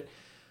do it.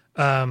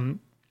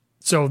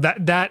 So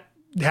that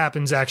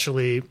happens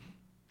actually,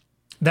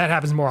 that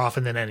happens more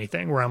often than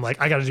anything, where I'm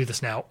like, I got to do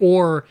this now.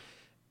 Or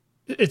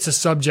it's a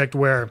subject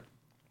where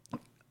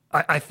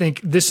I think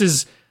this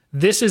is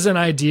an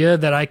idea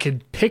that I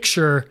could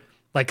picture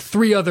like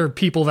 3 other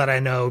people that I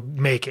know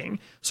making.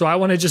 So I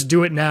want to just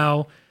do it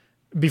now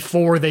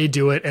before they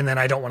do it, and then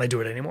I don't want to do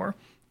it anymore.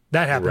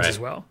 That happens as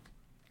well.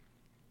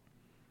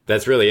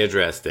 That's really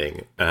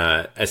interesting,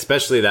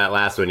 especially that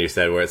last one you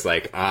said, where it's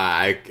like,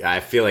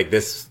 I feel like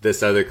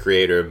this other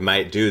creator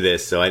might do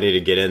this, so I need to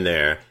get in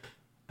there.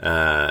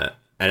 And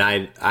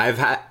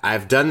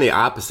I've done the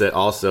opposite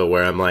also,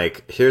 where I'm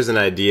like, here's an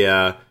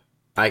idea.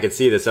 I could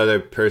see this other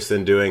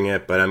person doing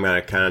it, but I'm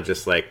gonna kind of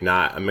just like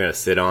I'm gonna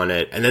sit on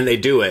it, and then they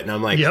do it, and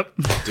I'm like, yep,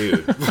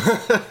 dude,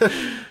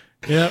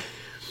 yep,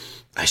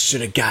 I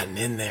should have gotten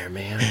in there,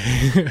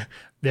 man.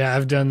 Yeah,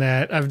 I've done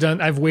that.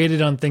 I've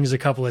waited on things a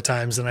couple of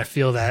times, and I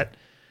feel that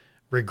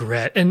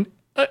regret. And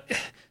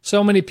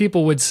so many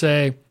people would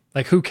say,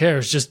 like, who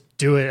cares? Just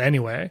do it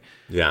anyway.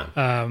 Yeah.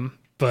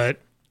 But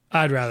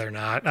I'd rather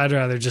not. I'd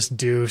rather just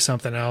do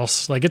something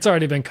else. Like, it's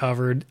already been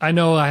covered. I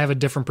know I have a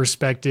different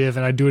perspective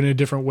and I do it in a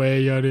different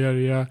way, yada, yada,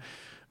 yada.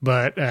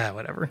 But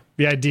whatever.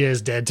 The idea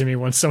is dead to me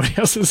once somebody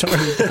else has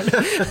already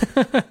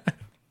done it.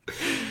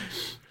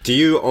 Do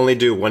you only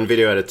do one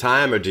video at a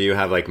time, or do you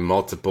have like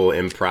multiple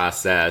in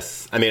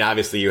process? I mean,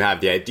 obviously you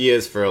have the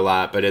ideas for a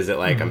lot, but is it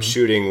like I'm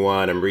shooting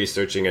one, I'm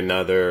researching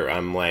another,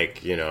 I'm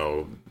like,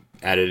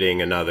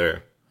 editing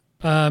another?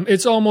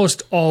 It's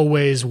almost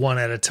always one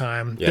at a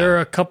time. Yeah. There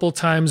are a couple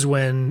times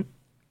when,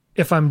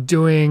 if I'm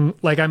doing,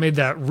 like, I made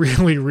that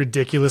really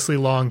ridiculously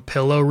long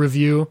pillow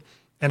review,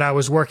 and I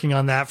was working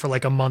on that for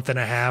like a month and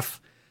a half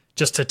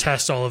just to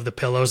test all of the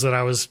pillows that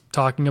I was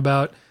talking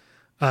about.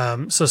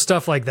 So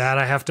stuff like that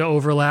I have to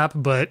overlap,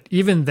 but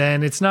even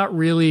then it's not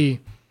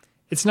really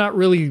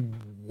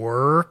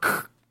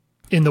work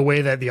in the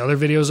way that the other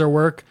videos are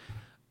work.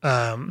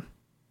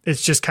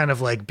 It's just kind of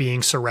like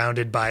being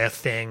surrounded by a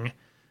thing,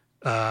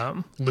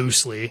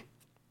 loosely.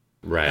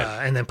 Right.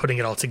 And then putting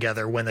it all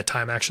together when the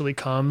time actually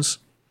comes.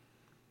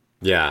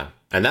 Yeah.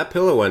 And that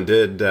pillow one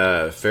did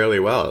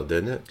fairly well,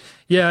 didn't it?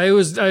 Yeah, it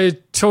was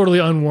totally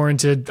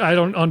unwarranted. I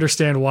don't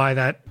understand why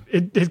that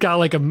it got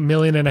like 1.5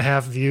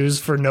 million views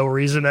for no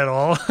reason at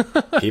all.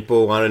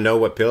 People want to know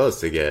what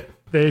pillows to get.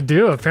 They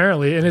do,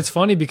 apparently. And it's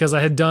funny because I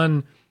had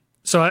done,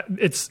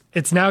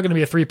 it's now going to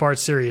be a 3-part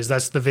series.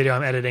 That's the video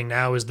I'm editing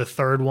now, is the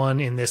third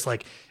one in this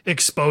like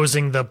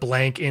exposing the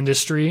blank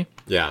industry.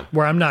 Yeah.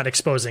 Where I'm not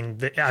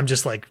exposing, I'm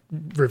just like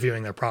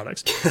reviewing their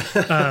products.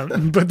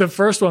 But the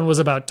first one was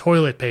about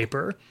toilet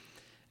paper.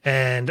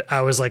 And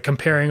I was like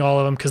comparing all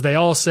of them because they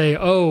all say,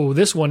 oh,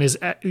 this one is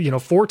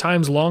 4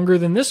 times longer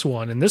than this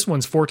one, and this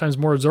one's 4 times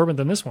more absorbent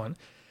than this one.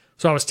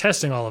 So I was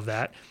testing all of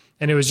that,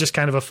 and it was just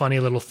kind of a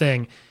funny little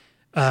thing.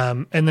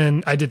 And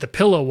then I did the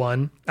pillow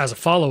one as a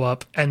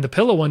follow-up, and the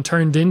pillow one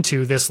turned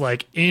into this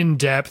like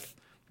in-depth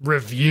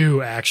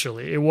review,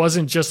 actually. It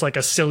wasn't just like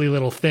a silly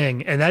little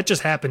thing, and that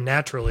just happened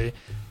naturally,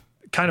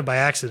 kind of by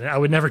accident. I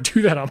would never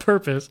do that on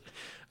purpose.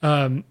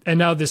 And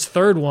now this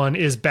third one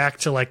is back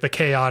to like the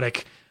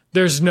chaotic,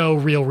 there's no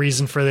real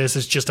reason for this.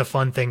 It's just a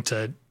fun thing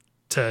to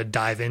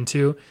dive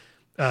into.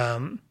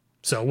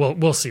 So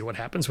we'll see what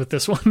happens with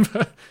this one.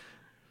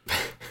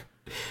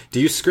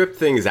 Do you script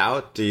things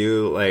out? Do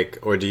you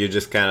or do you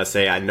just kind of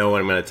say, I know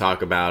what I'm going to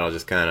talk about, I'll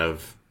just kind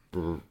of,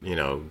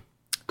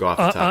 go off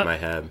the top of my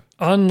head?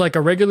 On like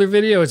a regular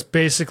video, it's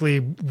basically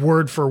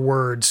word for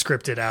word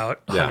scripted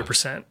out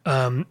 100%.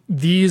 Yeah.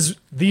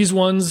 These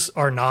ones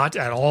are not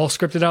at all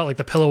scripted out. Like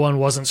the pillow one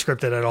wasn't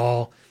scripted at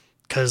all,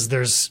 because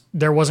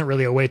there wasn't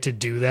really a way to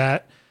do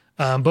that.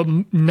 But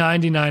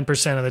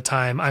 99% of the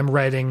time, I'm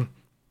writing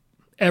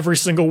every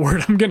single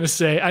word I'm going to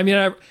say. I mean,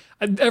 I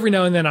every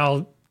now and then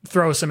I'll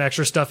throw some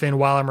extra stuff in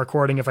while I'm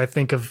recording if I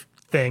think of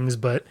things,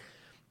 but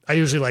I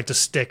usually like to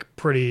stick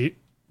pretty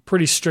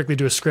strictly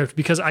to a script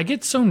because I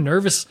get so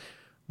nervous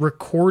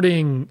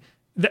recording.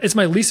 It's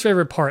my least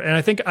favorite part. And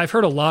I think I've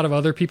heard a lot of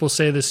other people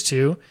say this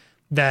too,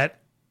 that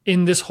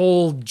in this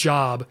whole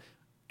job,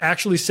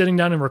 actually sitting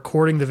down and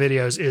recording the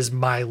videos is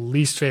my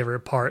least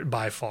favorite part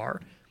by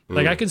far.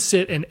 Like I could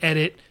sit and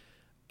edit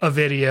a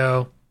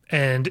video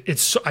and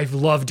I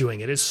love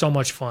doing it. It's so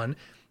much fun.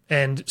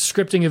 And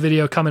scripting a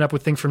video, coming up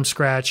with things from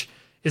scratch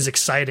is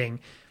exciting.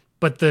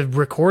 But the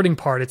recording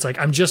part, it's like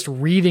I'm just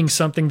reading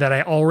something that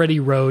I already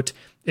wrote.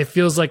 It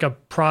feels like a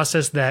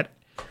process that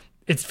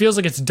it feels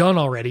like it's done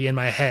already in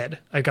my head.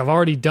 Like I've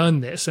already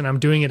done this and I'm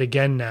doing it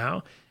again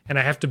now. And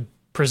I have to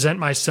present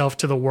myself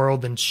to the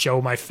world and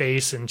show my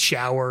face and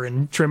shower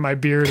and trim my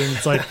beard. And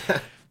it's like,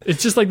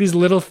 it's just like these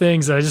little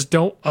things that I just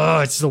don't,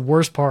 it's the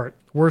worst part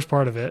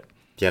of it.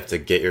 You have to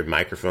get your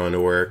microphone to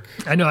work.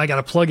 I know. I got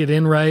to plug it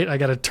in right. I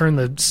got to turn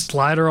the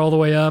slider all the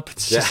way up.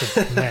 It's just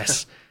a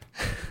mess.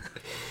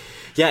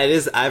 Yeah, it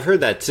is. I've heard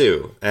that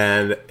too.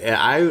 And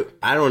I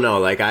don't know,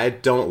 like I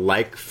don't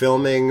like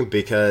filming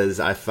because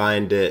I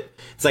find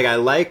it's like I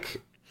like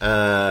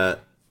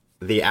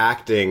the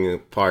acting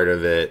part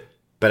of it,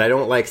 but I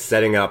don't like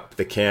setting up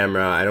the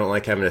camera. I don't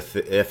like having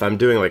to, if I'm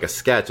doing like a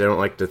sketch, I don't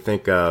like to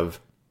think of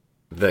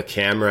the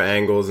camera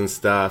angles and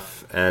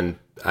stuff. And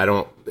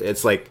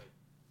it's like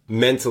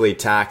mentally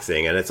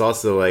taxing. And it's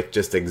also like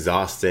just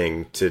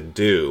exhausting to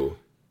do.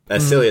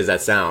 As silly as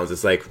that sounds,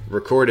 it's like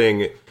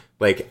recording,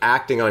 like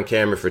acting on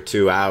camera for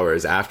 2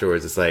 hours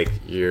afterwards. It's like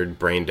you're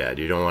brain dead.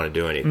 You don't want to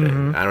do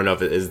anything. I don't know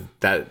if it is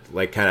that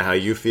like kind of how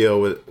you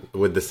feel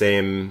with the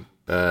same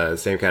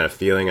kind of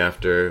feeling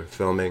after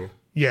filming.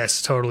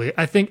 Yes, totally.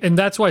 I think, and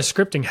that's why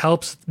scripting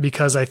helps,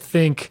 because I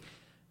think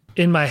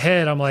in my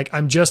head, I'm like,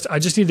 I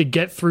just need to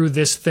get through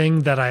this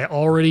thing that I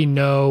already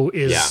know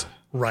is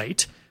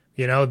right.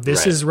 You know,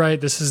 this is right.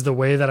 This is the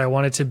way that I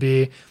want it to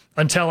be,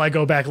 until I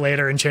go back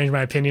later and change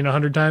my opinion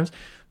 100 times.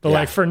 But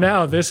like for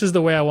now, this is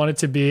the way I want it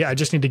to be. I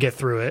just need to get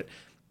through it.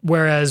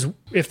 Whereas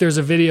if there's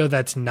a video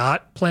that's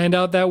not planned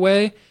out that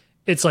way,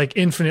 it's like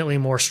infinitely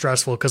more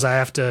stressful because I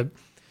have to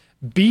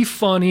be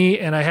funny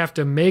and I have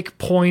to make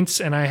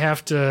points and I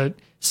have to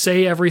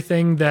say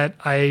everything that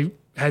I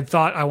had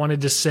thought I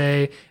wanted to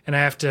say, and I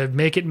have to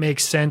make it make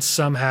sense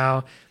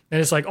somehow.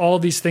 And it's like all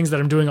these things that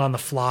I'm doing on the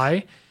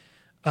fly,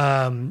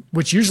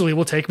 which usually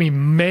will take me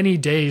many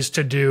days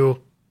to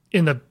do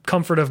in the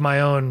comfort of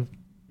my own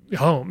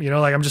home. You know,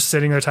 like I'm just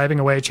sitting there typing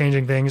away,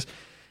 changing things,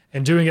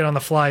 and doing it on the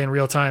fly in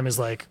real time is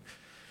like,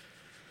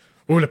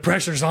 oh, the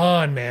pressure's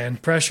on, man.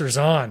 Pressure's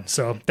on.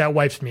 So that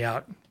wipes me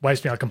out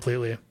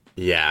completely.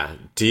 Yeah.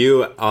 Do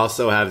you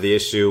also have the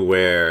issue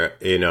where,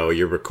 you know,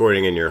 you're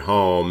recording in your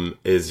home?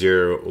 Is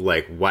your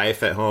like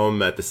wife at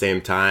home at the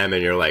same time?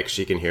 And you're like,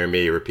 she can hear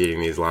me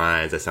repeating these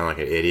lines. I sound like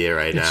an idiot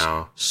right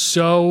now.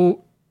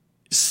 So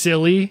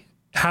silly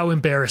how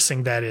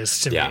embarrassing that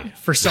is to me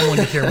for someone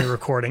to hear me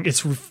recording.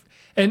 It's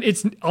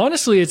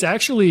honestly, it's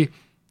actually,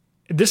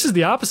 this is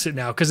the opposite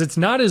now, because it's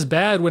not as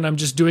bad when I'm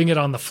just doing it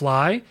on the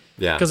fly.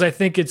 Yeah. Because I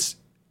think it's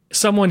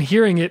someone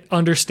hearing it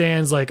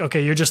understands like,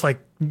 okay, you're just like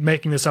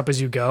making this up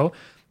as you go.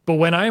 But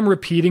when I'm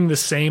repeating the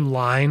same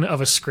line of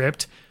a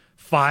script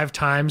 5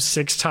 times,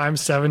 6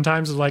 times, 7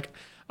 times, like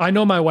I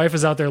know my wife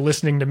is out there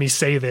listening to me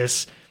say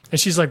this, and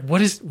she's like,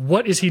 what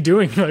is he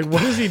doing? Like,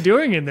 what is he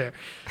doing in there?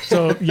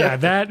 So yeah,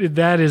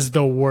 that is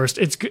the worst.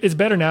 It's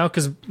better now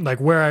because like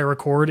where I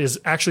record is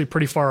actually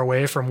pretty far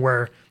away from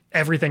where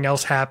everything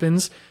else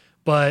happens.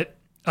 But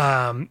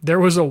there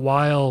was a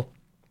while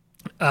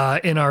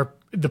in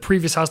the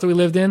previous house that we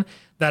lived in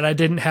that I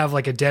didn't have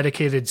like a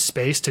dedicated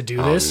space to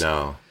do this. Oh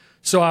no.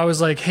 So I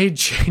was like, hey,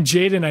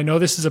 Jaden, I know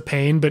this is a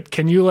pain, but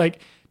can you like,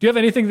 do you have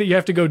anything that you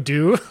have to go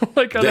do?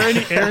 Like, are there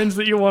any errands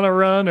that you want to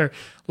run, or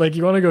like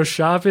you want to go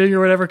shopping or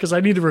whatever? Because I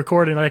need to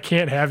record and I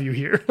can't have you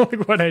here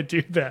like when I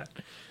do that.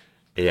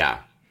 Yeah,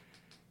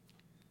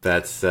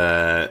 that's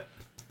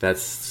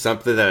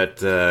something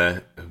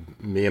that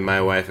me and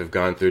my wife have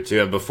gone through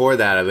too. Before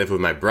that, I lived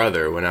with my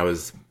brother when I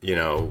was, you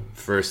know,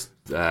 first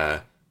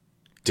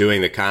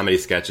doing the comedy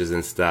sketches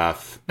and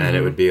stuff, and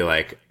it would be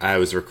like I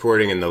was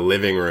recording in the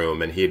living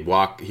room, and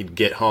he'd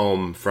get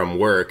home from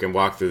work and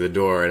walk through the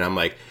door, and I'm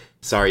like,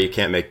 sorry, you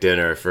can't make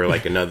dinner for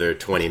like another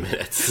 20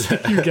 minutes.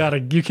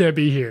 You can't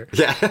be here.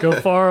 Yeah. Go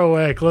far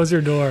away, close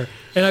your door.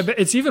 And I bet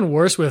it's even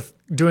worse with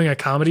doing a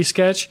comedy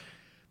sketch,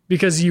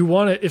 because you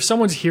want to, if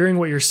someone's hearing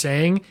what you're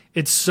saying,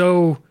 it's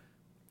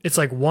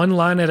like one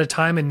line at a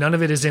time and none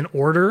of it is in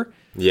order.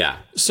 Yeah.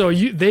 So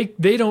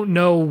they don't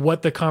know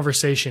what the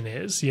conversation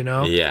is, you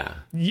know? Yeah.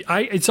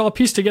 It's all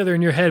pieced together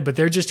in your head, but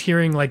they're just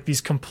hearing like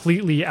these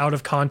completely out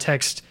of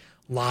context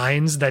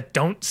lines that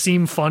don't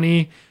seem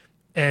funny,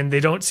 and they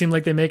don't seem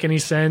like they make any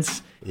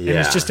sense. Yeah. And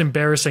it's just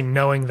embarrassing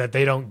knowing that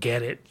they don't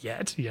get it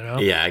yet, you know?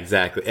 Yeah,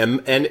 exactly.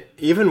 And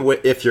even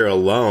if you're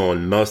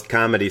alone, most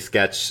comedy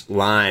sketch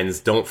lines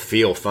don't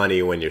feel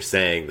funny when you're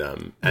saying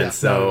them. And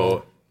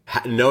so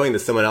knowing that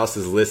someone else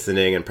is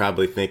listening and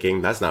probably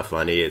thinking, that's not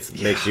funny, it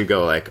makes you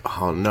go like,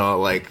 oh no,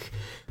 like,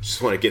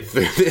 just want to get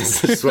through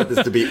this. I just want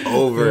this to be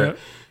over.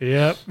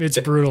 Yeah, it's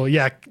brutal.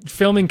 Yeah,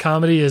 filming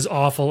comedy is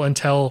awful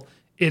until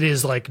it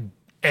is like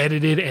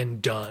edited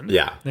and done.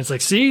 Yeah. And it's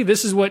like, see,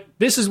 this is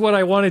what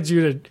I wanted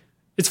you to.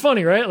 It's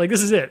funny, right? Like,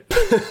 this is it.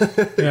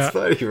 It's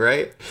funny,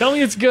 right? Tell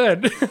me it's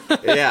good.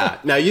 Yeah.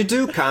 Now, you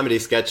do comedy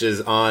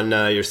sketches on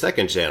your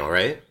second channel,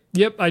 right?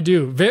 Yep, I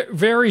do.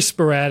 Very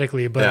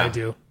sporadically, but I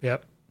do.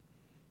 Yep.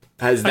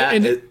 Has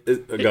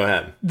that? Go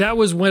ahead. That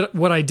was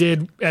what I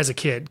did as a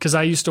kid, because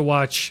I used to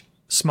watch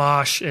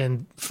Smosh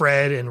and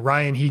Fred and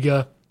Ryan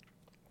Higa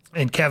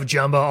and Kev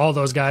Jumba, all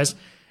those guys,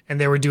 and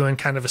they were doing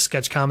kind of a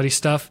sketch comedy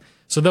stuff.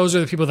 So those are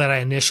the people that I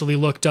initially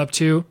looked up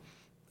to.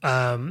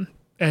 And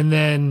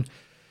then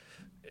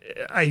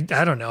I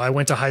don't know, I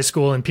went to high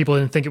school and people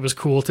didn't think it was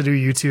cool to do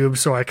YouTube.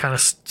 So I kind of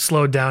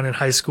slowed down in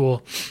high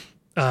school.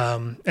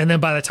 And then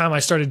by the time I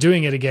started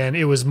doing it again,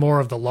 it was more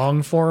of the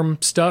long form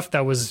stuff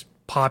that was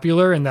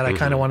popular and that I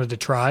kind of wanted to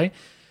try.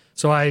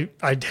 So I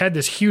had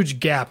this huge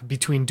gap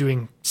between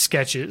doing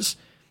sketches.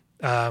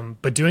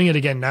 But doing it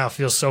again now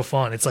feels so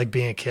fun. It's like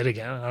being a kid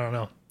again. I don't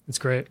know. It's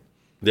great.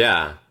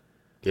 Yeah.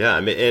 Yeah. I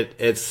mean,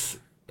 it's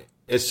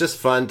just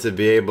fun to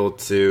be able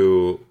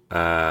to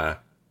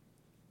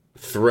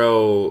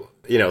throw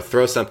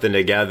something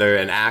together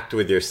and act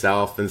with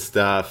yourself and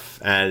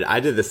stuff. And I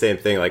did the same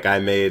thing. Like, I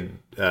made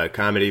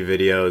comedy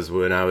videos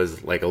when I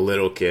was like a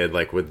little kid,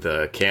 like with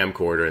the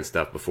camcorder and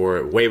stuff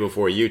way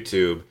before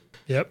YouTube.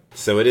 Yep.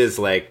 So it is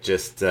like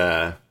just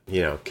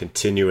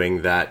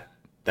continuing that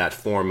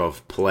form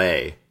of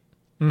play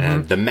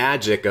and the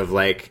magic of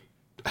like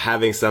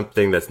having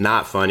something that's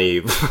not funny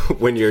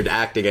when you're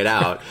acting it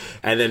out,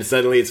 and then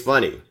suddenly it's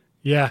funny.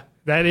 Yeah,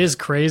 that is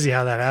crazy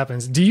how that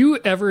happens. Do you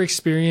ever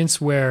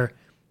experience where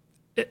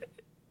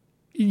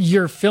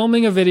you're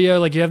filming a video,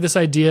 like you have this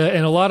idea,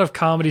 and a lot of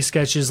comedy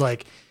sketches,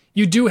 like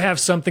you do have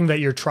something that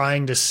you're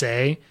trying to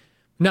say.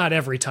 Not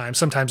every time.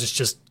 Sometimes it's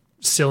just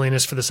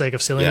silliness for the sake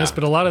of silliness,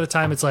 but a lot of the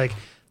time it's like,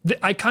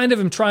 I kind of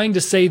am trying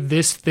to say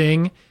this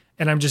thing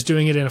and I'm just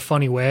doing it in a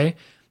funny way.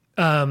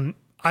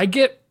 I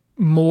get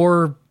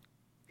more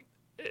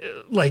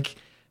like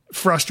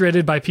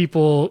frustrated by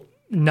people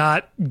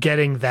not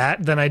getting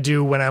that than I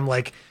do when I'm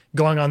like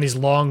going on these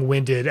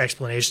long-winded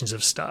explanations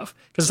of stuff.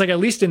 Because it's like, at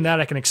least in that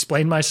I can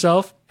explain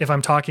myself if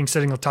I'm talking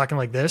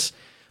like this.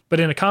 But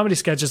in a comedy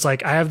sketch, it's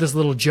like I have this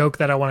little joke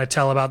that I want to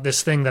tell about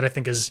this thing that I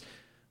think is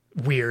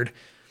weird.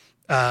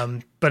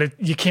 But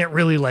you can't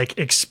really like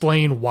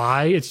explain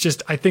why. It's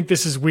just, I think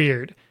this is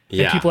weird.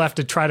 Yeah. And people have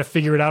to try to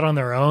figure it out on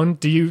their own.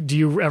 Do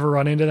you ever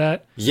run into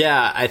that?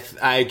 Yeah,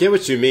 I get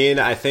what you mean.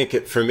 I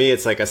think for me,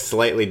 it's like a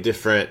slightly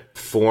different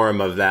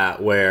form of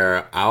that,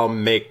 where I'll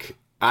make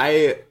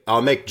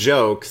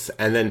jokes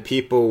and then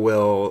people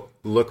will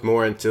look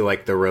more into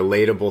like the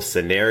relatable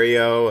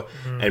scenario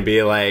and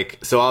be like,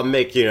 so I'll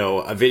make,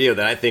 a video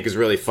that I think is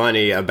really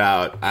funny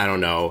about, I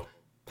don't know,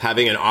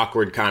 having an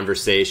awkward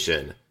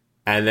conversation.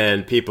 And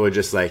then people are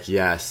just like,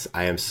 yes,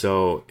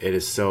 it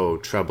is so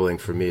troubling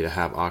for me to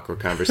have awkward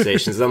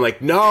conversations. And I'm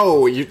like,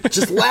 no, you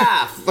just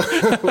laugh.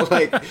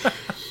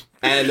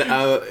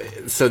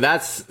 So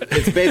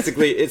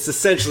it's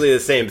essentially the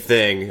same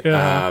thing.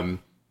 Yeah.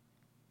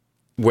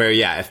 Where,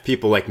 if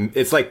people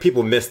it's like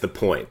people miss the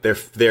point.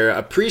 They're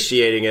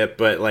appreciating it,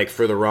 but like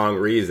for the wrong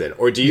reason.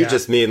 Or do you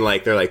just mean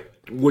like, they're like,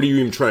 what are you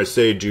even trying to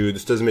say, dude?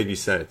 This doesn't make any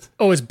sense.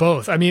 Oh, it's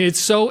both. I mean, it's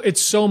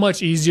so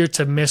much easier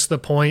to miss the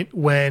point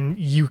when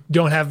you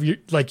don't have you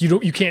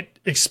can't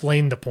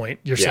explain the point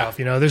yourself.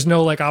 Yeah. There's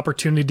no like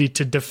opportunity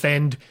to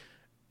defend.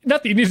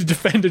 Not that you need to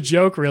defend a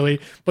joke really,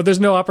 but there's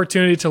no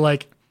opportunity to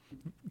like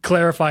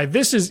clarify.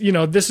 This is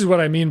what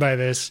I mean by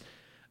this.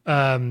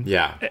 And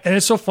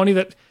it's so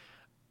funny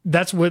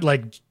that's what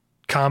like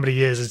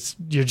comedy is.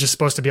 You're just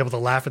supposed to be able to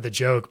laugh at the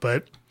joke,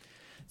 but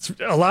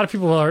a lot of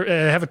people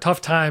have a tough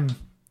time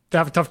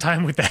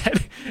with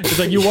that. It's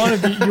like you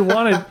want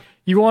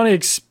to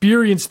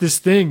experience this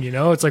thing,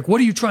 It's like,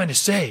 what are you trying to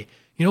say?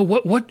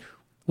 What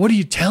are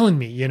you telling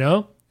me?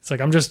 It's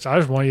like I just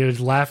want you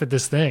to laugh at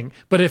this thing.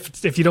 But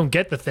if you don't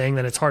get the thing,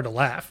 then it's hard to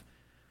laugh.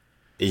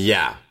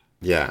 Yeah,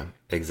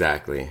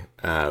 exactly.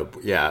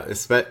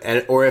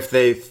 Or if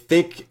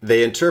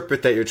they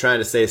interpret that you're trying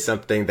to say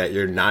something that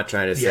you're not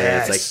trying to say,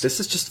 It's like, this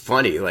is just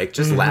funny. Like,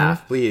 just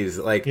laugh, please.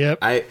 Like,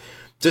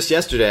 just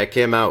yesterday, I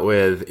came out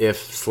with if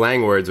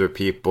slang words were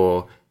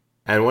people,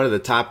 and one of the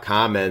top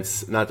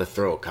comments, not to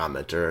throw a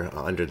commenter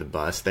under the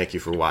bus, thank you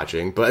for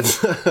watching, but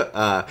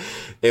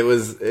it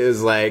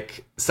was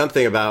like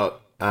something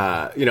about,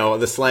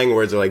 the slang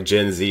words are like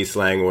Gen Z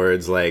slang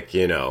words, like,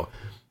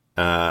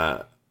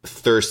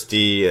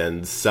 thirsty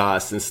and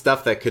sus and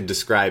stuff that could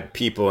describe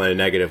people in a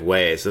negative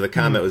way. So the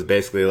comment was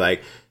basically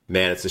like,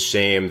 man, it's a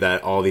shame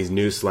that all these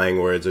new slang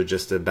words are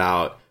just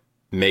about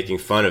making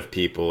fun of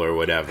people or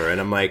whatever. And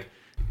I'm like,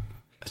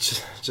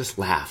 just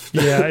laugh.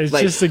 Yeah, it's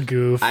like, just a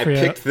goof. I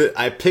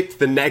picked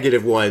the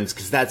negative ones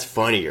because that's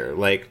funnier.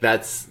 Like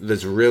that's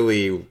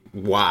really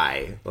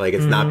why. Like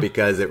it's not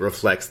because it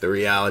reflects the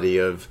reality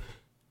of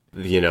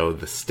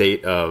the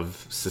state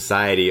of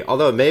society.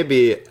 Although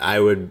maybe I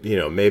would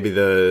maybe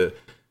the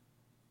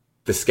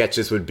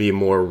sketches would be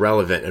more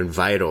relevant and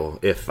vital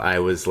if I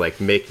was like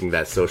making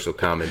that social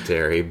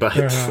commentary. But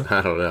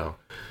I don't know.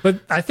 But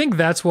I think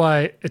that's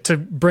why, to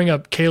bring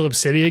up Caleb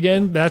City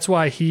again, that's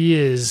why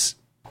he's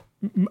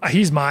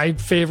my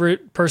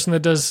favorite person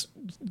that does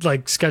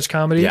like sketch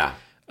comedy. Yeah.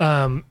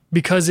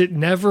 Because it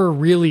never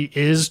really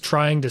is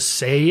trying to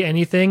say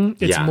anything.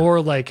 It's more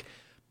like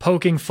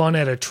poking fun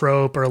at a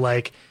trope, or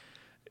like,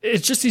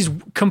 it's just these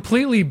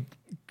completely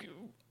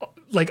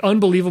like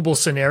unbelievable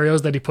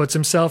scenarios that he puts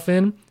himself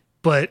in.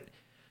 But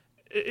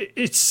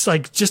it's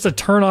like just a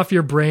turn off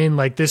your brain.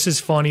 Like, this is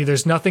funny.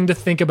 There's nothing to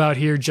think about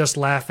here. Just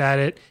laugh at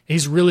it.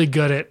 He's really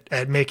good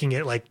at making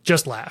it like,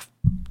 just laugh.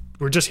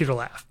 We're just here to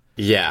laugh.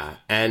 Yeah,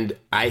 and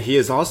he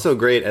is also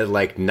great at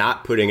like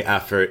not putting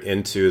effort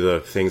into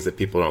the things that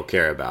people don't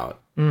care about.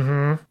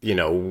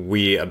 Mm-hmm.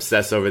 We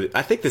obsess over.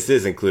 I think this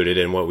is included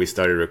in what we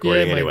started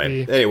recording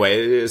anyway.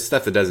 Anyway, it's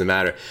stuff that doesn't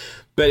matter.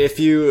 But if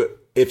you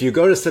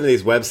go to some of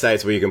these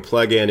websites where you can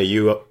plug in a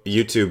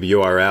YouTube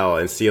URL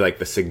and see like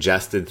the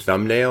suggested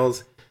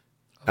thumbnails,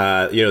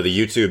 the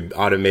YouTube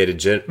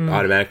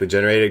automatically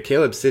generated.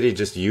 Caleb City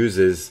just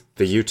uses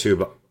the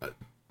YouTube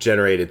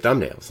generated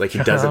thumbnails. Like, he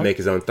doesn't make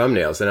his own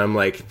thumbnails. And I'm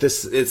like,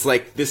 this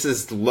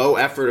is low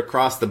effort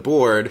across the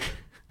board,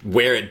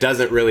 where it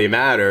doesn't really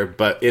matter,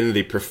 but in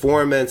the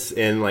performance,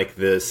 in like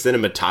the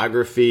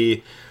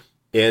cinematography,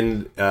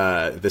 in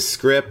the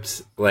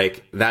script,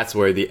 like that's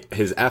where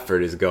his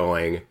effort is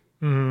going.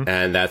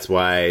 And that's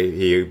why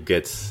he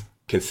gets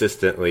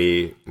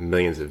consistently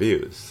millions of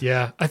views.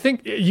 Yeah. I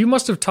think you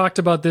must have talked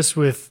about this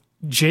with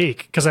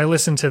Jake, because I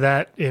listened to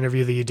that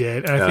interview that you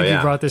did. And I think you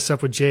brought this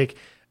up with Jake.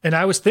 And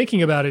I was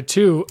thinking about it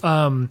too.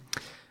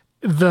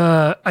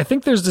 I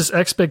think there's this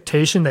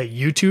expectation that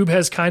YouTube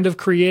has kind of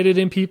created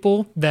in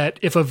people that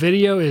if a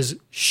video is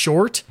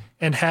short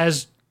and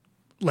has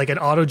like an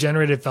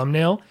auto-generated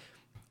thumbnail,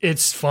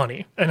 it's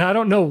funny. And I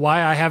don't know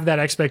why I have that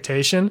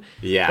expectation.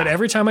 Yeah. But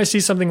every time I see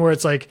something where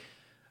it's like,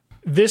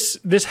 this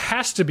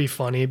has to be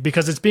funny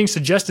because it's being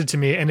suggested to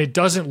me and it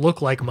doesn't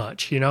look like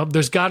much, you know?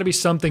 There's got to be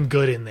something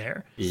good in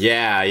there.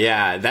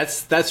 Yeah.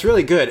 That's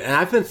really good. And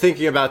I've been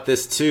thinking about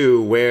this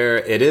too, where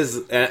it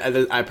is,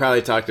 I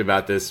probably talked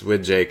about this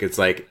with Jake. It's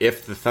like,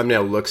 if the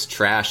thumbnail looks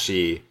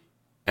trashy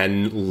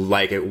and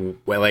like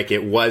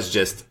it was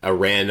just a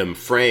random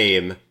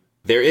frame,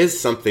 there is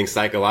something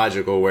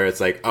psychological where it's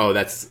like, oh,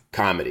 that's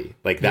comedy.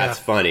 Like, that's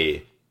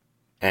funny.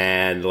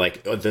 And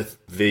like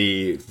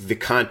the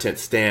content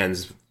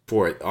stands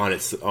for it on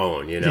its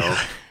own, you know?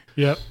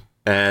 Yep.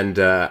 And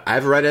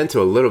I've run into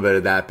a little bit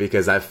of that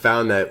because I've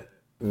found that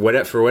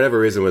for whatever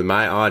reason with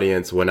my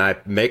audience, when I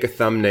make a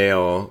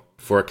thumbnail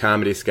for a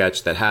comedy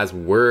sketch that has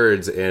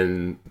words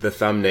in the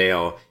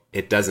thumbnail,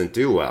 it doesn't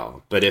do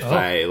well. But if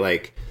I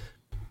like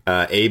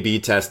A/B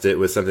test it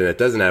with something that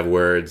doesn't have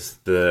words,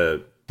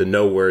 the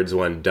no words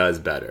one does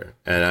better.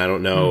 And I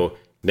don't know,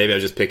 maybe I'm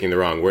just picking the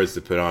wrong words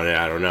to put on it.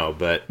 I don't know.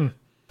 But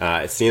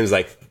it seems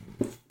like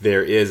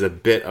there is a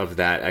bit of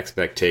that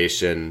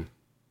expectation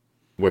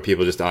where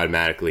people just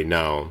automatically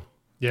know.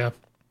 Yeah.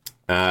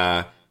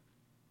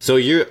 So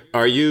you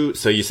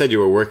said you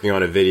were working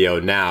on a video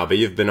now, but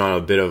you've been on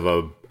a bit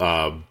of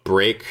a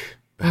break.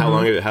 How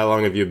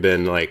long have you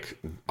been like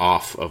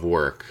off of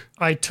work?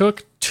 I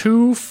took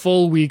 2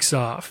 full weeks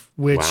off,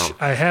 which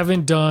I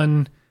haven't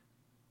done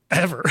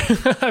ever.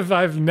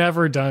 I've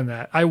never done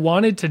that. I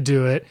wanted to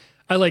do it.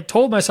 I like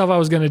told myself I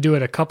was going to do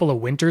it a couple of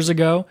winters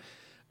ago.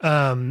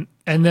 And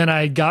then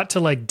I got to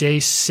like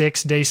day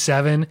 6, day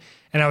 7,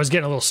 and I was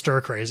getting a little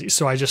stir crazy.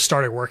 So I just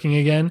started working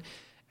again.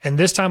 And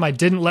this time I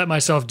didn't let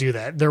myself do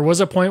that. There was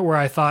a point where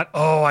I thought,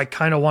 oh, I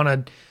kind of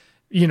want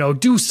to,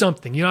 do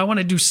something. I want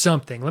to do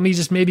something. Let me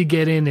just maybe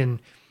get in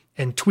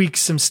and tweak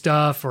some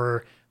stuff,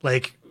 or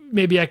like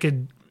maybe I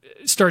could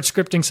start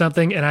scripting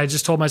something. And I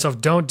just told myself,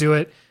 don't do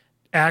it.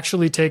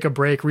 Actually take a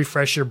break,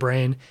 refresh your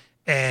brain.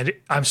 And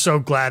I'm so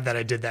glad that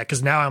I did that,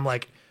 because now I'm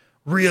like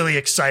really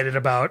excited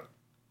about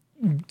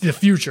the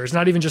future. It's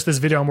not even just this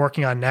video I'm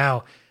working on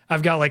now.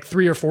 I've got like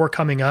 3 or 4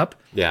 coming up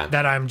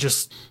that I'm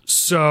just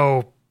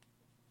so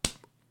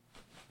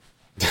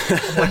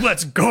like,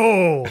 let's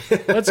go.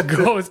 It's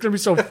going to be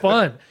so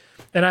fun.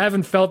 And I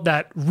haven't felt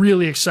that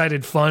really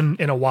excited fun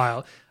in a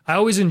while. I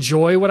always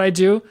enjoy what I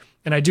do,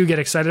 and I do get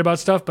excited about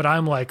stuff, but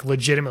I'm like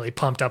legitimately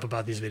pumped up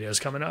about these videos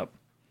coming up.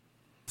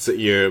 So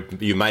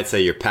you might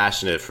say you're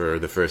passionate for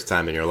the first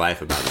time in your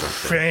life about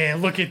something.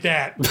 Man, look at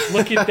that.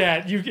 Look at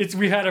that.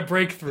 We had a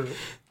breakthrough.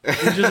 We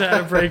just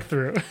had a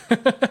breakthrough.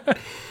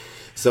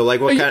 So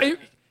like what kind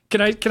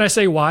Can I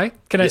say why?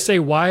 Can I say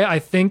why I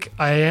think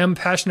I am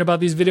passionate about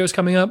these videos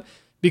coming up?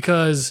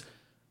 Because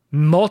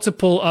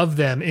multiple of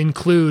them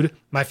include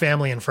my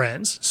family and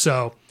friends.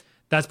 So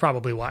that's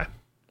probably why.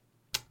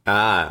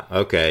 Ah,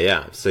 okay,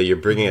 yeah. So you're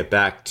bringing it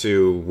back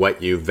to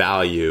what you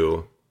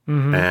value,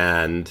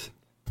 and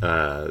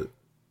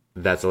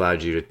that's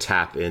allowed you to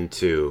tap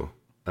into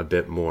a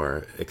bit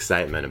more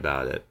excitement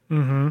about it.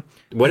 Mm-hmm.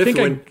 What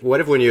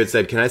if when you had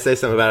said, "Can I say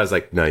something about it?" I was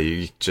like, "No,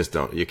 you just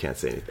don't. You can't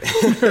say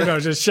anything."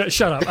 No, just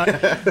shut up.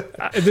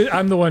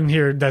 I'm the one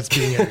here that's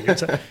being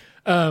interviewed.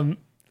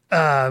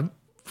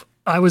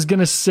 I was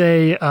gonna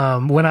say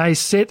when I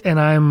sit and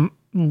I'm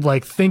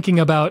like thinking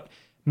about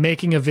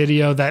making a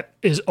video that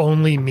is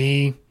only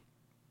me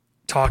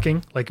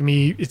talking, like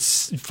me,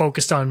 it's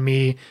focused on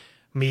me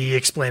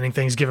explaining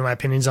things, giving my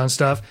opinions on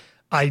stuff.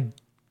 I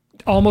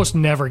almost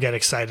never get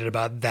excited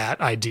about that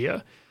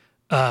idea.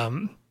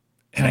 And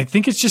I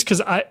think it's just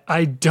because I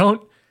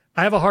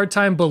have a hard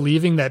time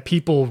believing that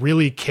people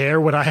really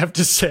care what I have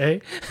to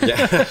say,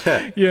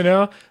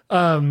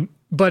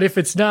 but if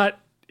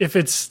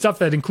it's stuff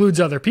that includes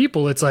other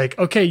people, it's like,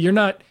 okay, you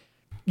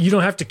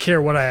don't have to care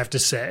what I have to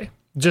say.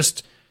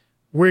 Just,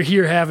 we're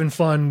here having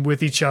fun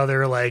with each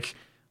other. Like,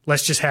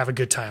 let's just have a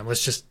good time.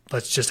 Let's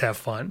just have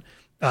fun.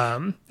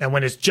 And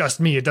when it's just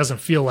me, it doesn't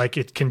feel like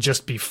it can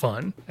just be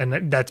fun.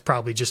 And that's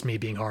probably just me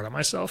being hard on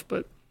myself,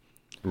 but.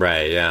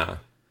 Right. Yeah.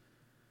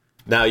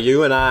 Now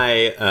you and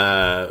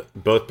I,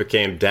 both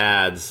became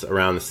dads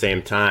around the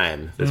same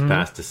time this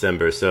past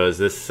December. So is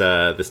this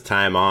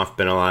time off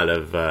been a lot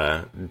of,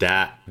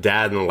 dad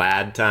and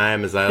lad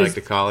time, as I like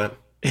to call it?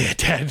 Yeah,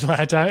 dad and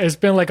lad time. It's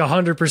been like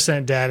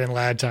 100% dad and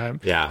lad time.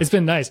 Yeah. It's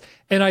been nice.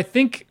 And I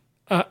think,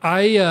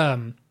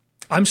 I'm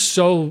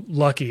so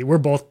lucky. We're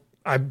both,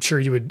 I'm sure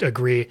you would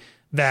agree,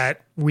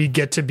 that we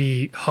get to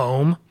be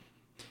home.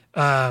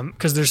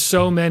 'Cause there's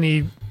so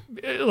many,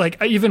 like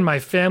even my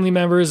family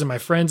members and my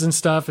friends and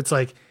stuff, it's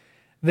like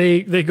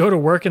they go to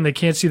work and they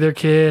can't see their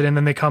kid, and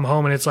then they come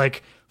home and it's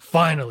like,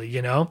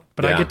 finally,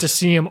 but I get to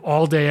see him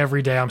all day,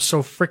 every day. I'm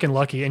so freaking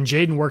lucky. And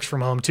Jaden works from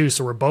home too.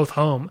 So we're both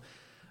home.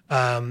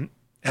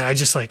 And I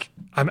just like,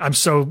 I'm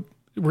so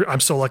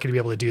lucky to be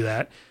able to do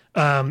that.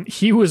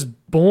 He was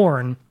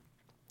born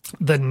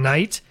the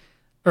night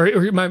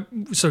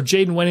so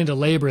Jaden went into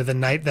labor the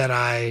night that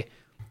I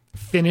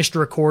finished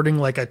recording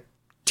like a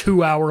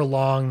 2-hour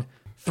long,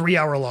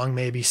 3-hour long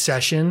maybe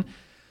session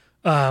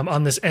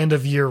on this end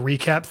of year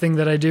recap thing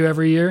that I do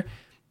every year.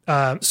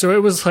 So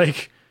it was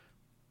like,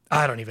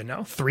 I don't even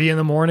know, 3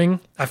 a.m.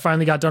 I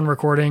finally got done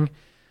recording.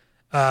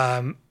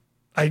 I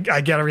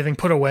get everything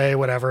put away,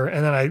 whatever.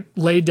 And then I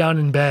laid down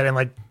in bed, and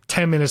like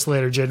 10 minutes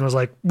later, Jaden was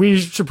like, we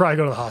should probably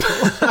go to the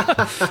hospital.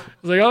 I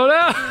was like, oh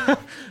no.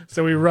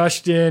 So we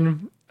rushed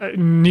in.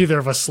 Neither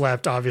of us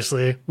slept,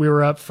 obviously. We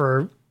were up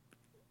for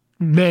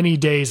many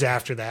days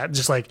after that.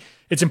 Just like,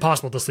 it's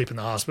impossible to sleep in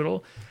the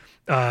hospital.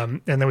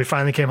 And then we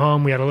finally came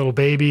home. We had a little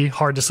baby,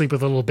 hard to sleep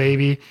with a little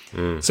baby.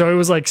 So it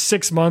was like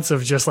 6 months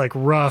of just like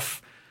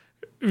rough,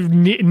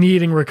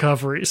 needing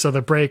recovery. So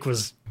the break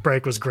was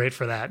great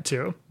for that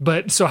too.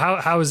 But so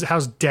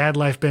how's dad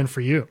life been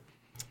for you?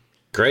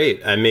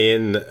 Great. I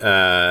mean,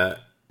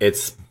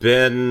 it's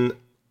been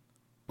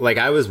like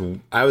I was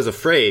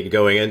afraid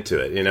going into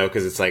it, you know,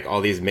 because it's like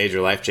all these major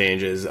life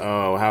changes.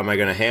 Oh, how am I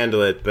going to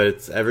handle it? But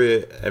it's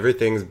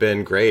everything's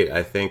been great.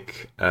 I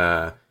think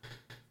the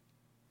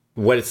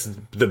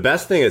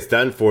best thing it's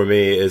done for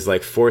me is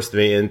like forced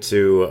me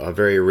into a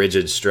very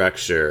rigid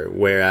structure.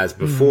 Whereas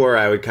before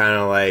I would kind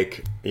of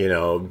like, you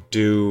know,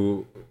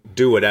 do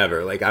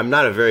whatever. Like I'm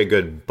not a very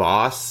good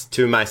boss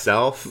to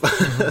myself.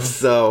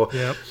 So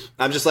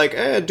I'm just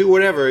like, do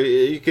whatever.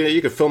 You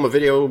can film a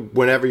video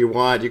whenever you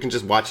want. You can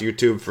just watch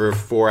YouTube for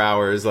 4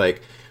 hours.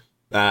 Like,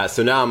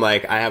 so now I'm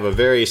like, I have a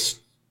very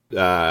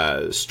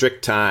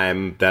strict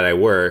time that I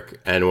work.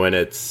 And when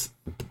it's,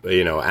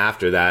 you know,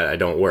 after that, I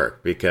don't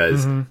work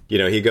because, you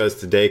know, he goes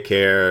to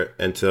daycare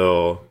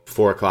until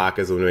 4 o'clock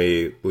is when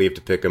we leave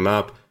to pick him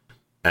up.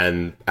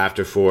 And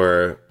after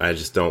 4, I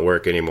just don't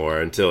work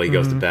anymore until he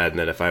goes to bed. And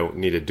then if I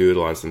need to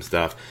doodle on some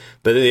stuff.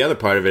 But then the other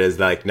part of it is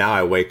like now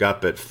I wake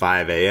up at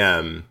 5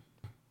 a.m.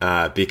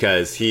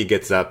 Because he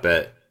gets up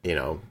at, you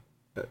know,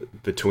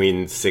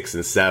 between 6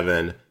 and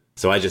 7.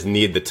 So I just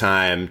need the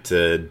time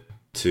to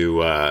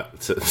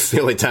it's the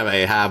only time I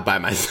have by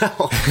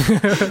myself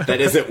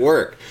that isn't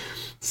work.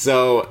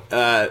 So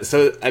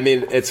I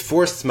mean, it's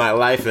forced my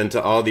life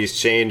into all these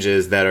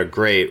changes that are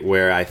great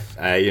where I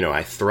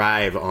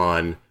thrive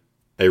on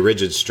a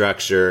rigid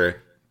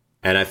structure,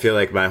 and I feel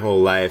like my whole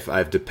life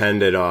I've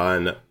depended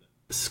on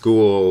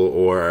school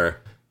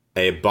or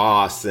a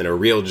boss and a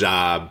real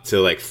job to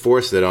like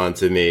force it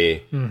onto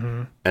me.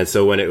 And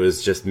so when it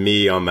was just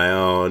me on my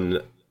own,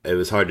 it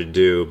was hard to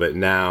do, but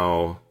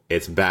now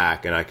it's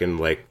back and I can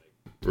like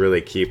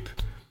really keep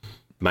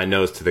my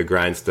nose to the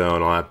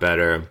grindstone a lot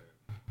better.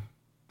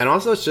 And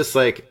also it's just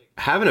like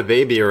having a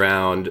baby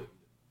around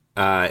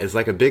is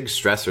like a big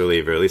stress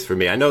reliever, at least for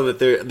me. I know that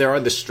there are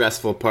the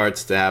stressful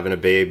parts to having a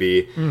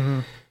baby,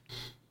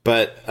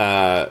 but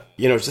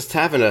you know, just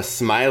having a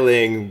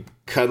smiling,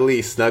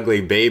 cuddly,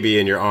 snuggly baby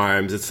in your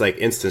arms, it's like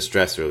instant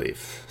stress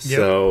relief. Yep.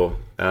 So,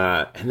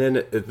 and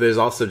then there's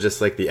also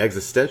just like the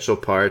existential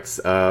parts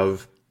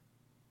of,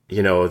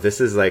 you know,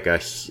 this is like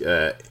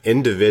a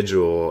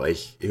individual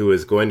who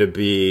is going to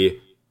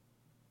be,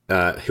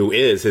 who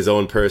is his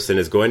own person,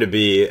 is going to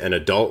be an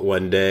adult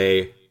one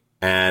day,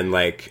 and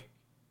like,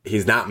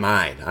 he's not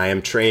mine. I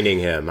am training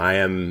him. I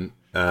am,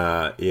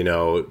 you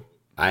know,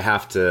 I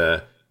have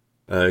to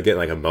get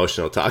like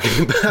emotional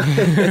talking about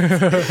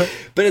it.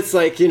 But it's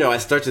like, you know, I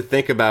start to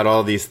think about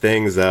all these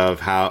things of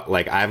how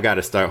like I've got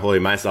to start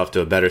holding myself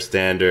to a better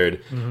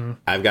standard.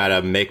 I've got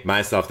to make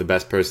myself the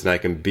best person I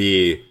can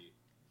be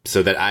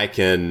so that I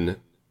can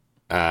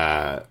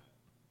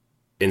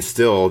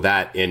instill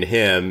that in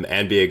him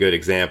and be a good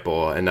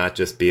example and not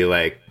just be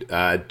like,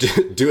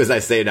 do as I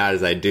say, not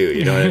as I do.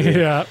 You know what I mean?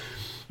 Yeah.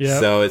 Yep.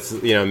 So it's,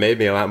 you know, made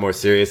me a lot more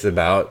serious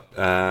about,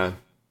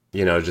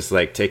 you know, just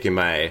like taking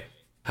my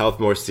health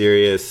more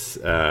serious,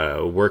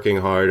 working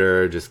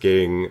harder, just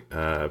getting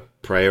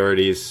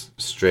priorities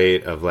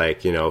straight of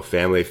like, you know,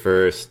 family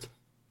first,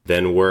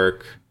 then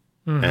work.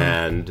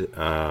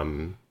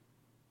 And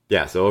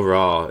yeah, so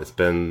overall it's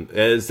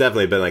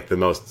definitely been like the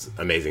most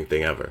amazing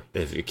thing ever,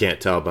 if you can't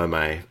tell by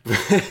my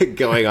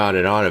going on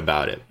and on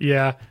about it.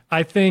 Yeah,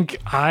 I think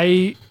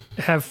I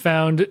have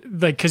found,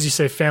 like, because you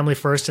say family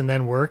first and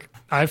then work,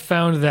 I've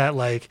found that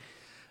like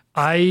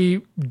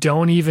I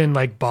don't even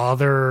like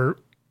bother,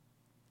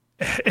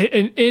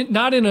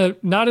 not in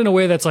a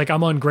way that's like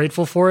I'm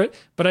ungrateful for it,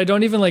 but I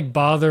don't even like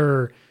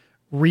bother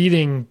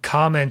reading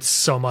comments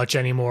so much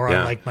anymore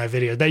on like my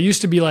video. That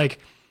used to be like,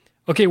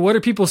 okay, what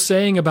are people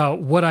saying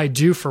about what I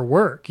do for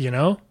work? You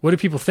know, what do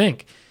people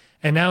think?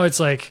 And now it's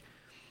like,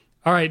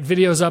 all right,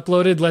 video's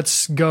uploaded.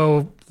 Let's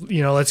go,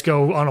 you know, let's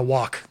go on a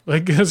walk.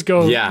 Like, let's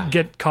go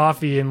get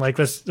coffee and like,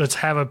 let's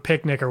have a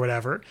picnic or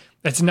whatever.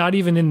 It's not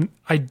even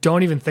I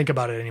don't even think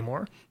about it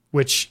anymore,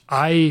 which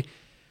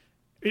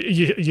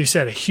you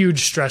said a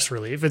huge stress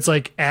relief. It's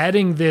like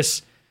adding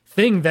this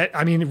thing that,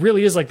 I mean, it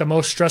really is like the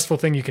most stressful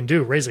thing you can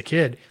do, raise a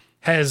kid,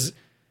 has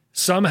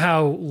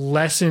somehow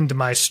lessened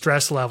my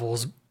stress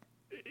levels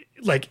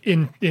like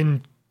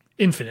in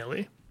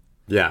infinitely.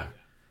 Yeah.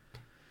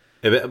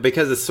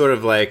 Because it's sort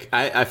of like,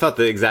 I felt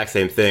the exact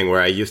same thing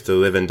where I used to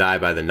live and die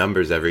by the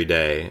numbers every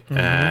day.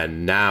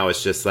 And now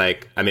it's just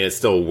like, I mean, it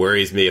still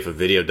worries me if a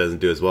video doesn't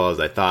do as well as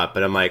I thought,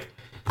 but I'm like,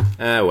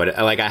 what?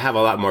 Like, I have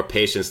a lot more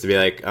patience to be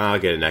like, oh, I'll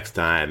get it next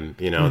time.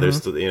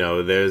 There's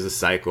a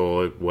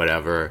cycle,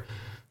 whatever.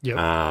 Yep.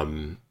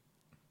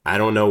 I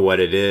don't know what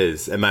it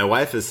is. And my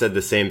wife has said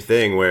the same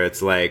thing where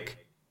it's like,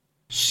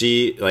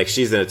 she's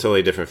in a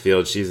totally different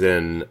field. She's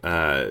in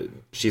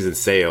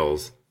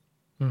sales.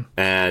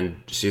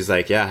 And she's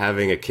like, yeah,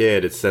 having a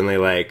kid, it's suddenly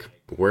like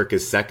work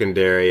is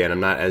secondary and I'm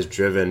not as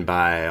driven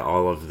by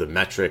all of the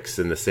metrics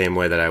in the same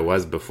way that I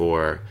was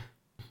before.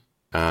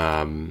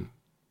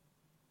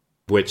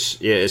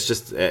 Which, yeah,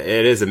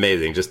 it is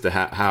amazing just to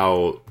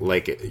how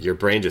like your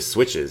brain just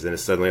switches and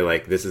it's suddenly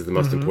like, this is the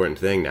most important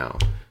thing now.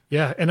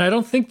 Yeah. And I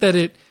don't think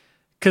that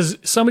because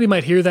somebody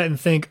might hear that and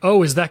think,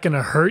 oh, is that going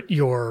to hurt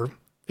your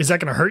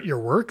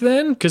work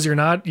then? Because you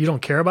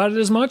don't care about it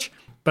as much.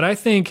 But I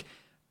think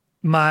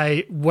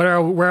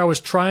where I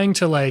was trying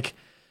to like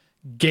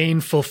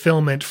gain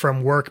fulfillment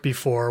from work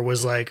before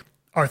was like,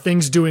 are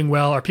things doing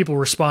well? Are people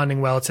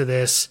responding well to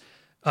this?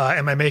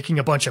 Am I making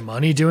a bunch of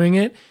money doing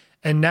it?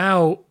 And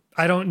now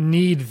I don't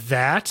need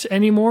that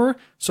anymore.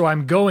 So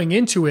I'm going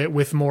into it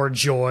with more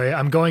joy.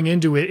 I'm going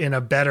into it in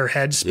a better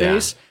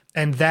headspace,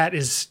 and that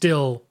is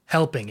still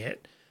helping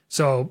it.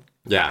 So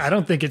I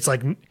don't think it's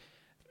like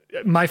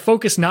my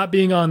focus not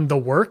being on the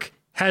work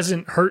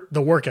hasn't hurt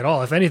the work at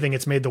all. If anything,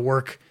 it's made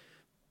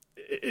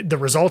the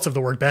results of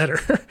the work better.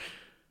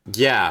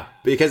 Yeah,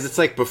 because it's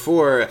like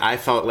before I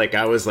felt like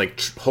I was like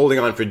holding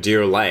on for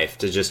dear life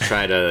to just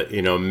try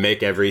to,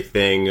 make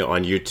everything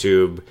on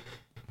YouTube,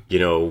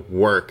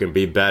 work and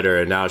be better.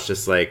 And now it's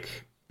just like,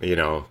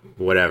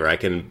 whatever, I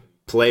can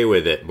play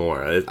with it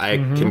more. I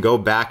can go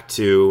back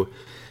to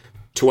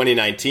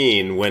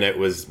 2019 when I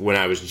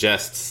was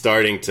just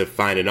starting to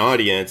find an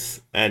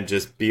audience and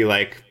just be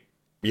like,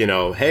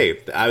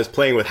 hey, I was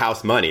playing with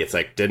house money. It's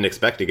like, didn't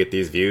expect to get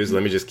these views.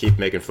 Let me just keep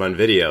making fun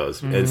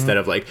videos instead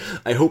of like,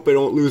 I hope I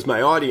don't lose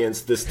my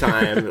audience this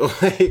time.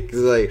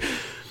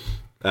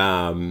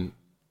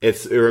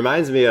 It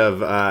reminds me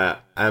of, I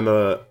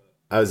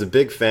was a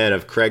big fan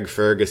of Craig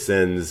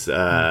Ferguson's,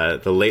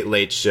 The Late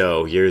Late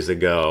Show years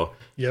ago.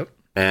 Yep.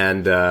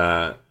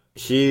 And,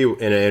 he, in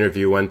an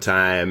interview one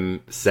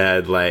time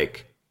said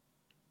like,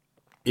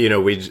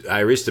 I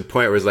reached a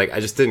point where it's like I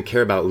just didn't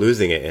care about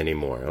losing it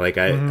anymore. Like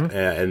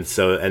and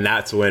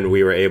that's when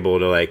we were able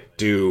to like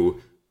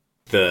do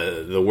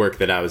the work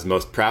that I was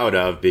most proud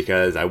of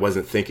because I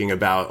wasn't thinking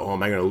about, oh,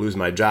 am I going to lose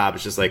my job?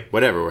 It's just like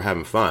whatever, we're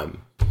having fun.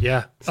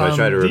 Yeah. So I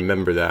try to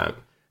remember that.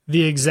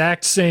 The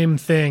exact same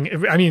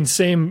thing. I mean,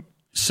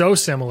 so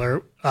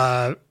similar.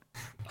 I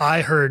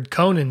heard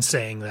Conan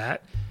saying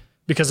that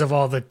because of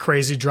all the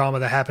crazy drama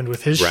that happened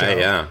with his show. Right.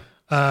 Yeah.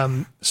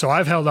 So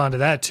I've held on to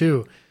that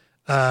too.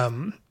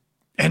 And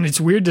it's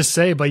weird to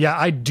say, but yeah,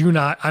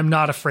 I'm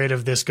not afraid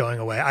of this going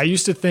away. I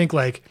used to think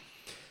like,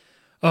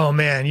 oh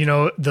man,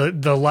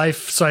 the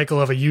life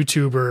cycle of a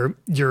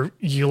YouTuber,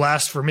 you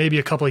last for maybe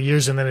a couple of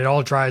years and then it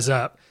all dries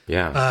up.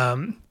 Yeah.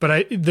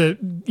 But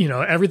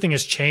everything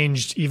has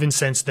changed even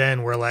since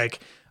then where like,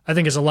 I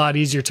think it's a lot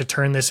easier to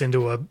turn this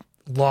into a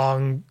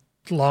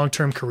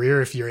long-term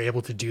career if you're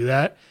able to do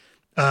that.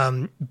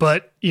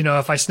 But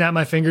if I snap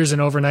my fingers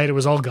and overnight it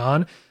was all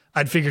gone,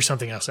 I'd figure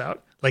something else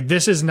out. Like,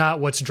 this is not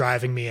what's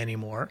driving me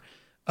anymore.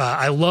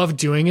 I love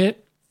doing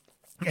it,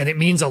 and it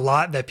means a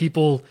lot that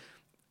people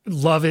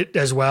love it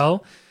as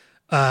well.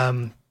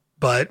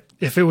 But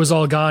if it was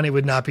all gone, it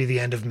would not be the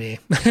end of me.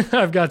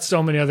 I've got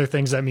so many other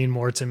things that mean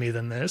more to me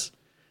than this.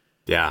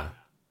 Yeah.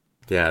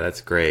 Yeah,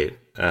 that's great.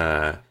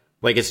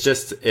 It's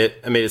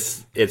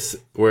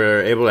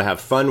we're able to have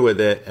fun with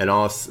it and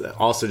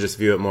also just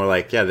view it more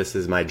like, yeah, this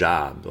is my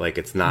job. Like,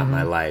 it's not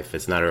my life.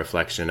 It's not a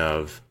reflection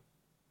of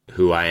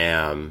who I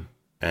am.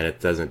 And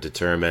it doesn't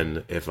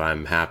determine if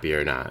I'm happy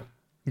or not.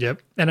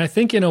 Yep. And I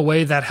think in a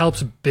way that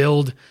helps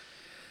build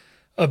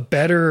a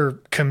better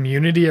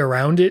community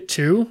around it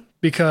too,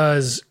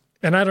 because,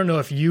 and I don't know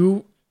if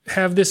you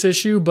have this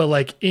issue, but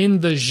like in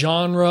the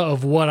genre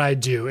of what I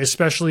do,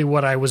 especially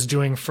what I was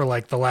doing for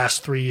like the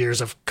last 3 years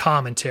of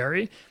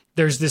commentary,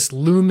 there's this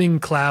looming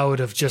cloud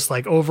of just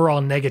like overall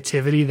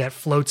negativity that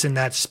floats in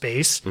that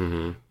space.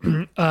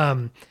 And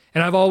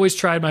I've always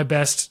tried my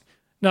best.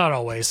 Not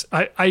always.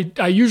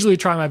 I usually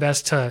try my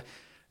best to,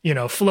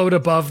 float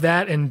above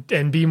that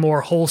and be more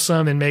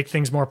wholesome and make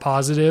things more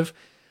positive,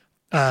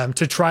 to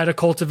try to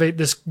cultivate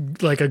this,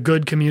 like a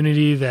good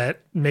community that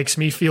makes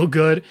me feel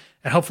good.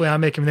 And hopefully I'm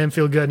making them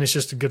feel good and it's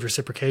just a good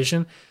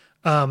reciprocation.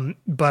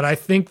 But I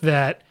think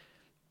that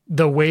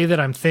the way that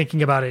I'm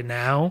thinking about it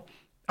now,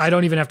 I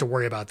don't even have to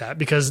worry about that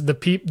because the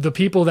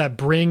people that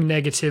bring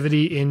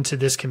negativity into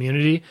this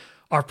community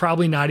are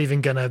probably not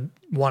even going to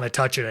want to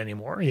touch it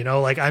anymore.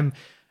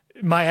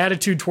 My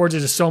attitude towards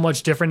it is so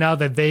much different now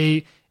that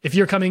if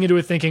you're coming into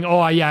it thinking,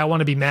 oh yeah, I want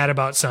to be mad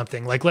about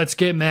something, like let's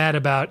get mad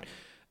about,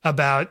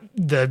 about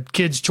the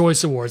Kids'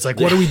 Choice Awards. Like,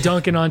 what are we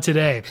dunking on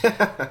today?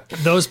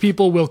 Those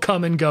people will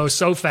come and go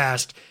so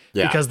fast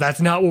because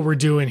that's not what we're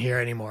doing here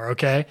anymore.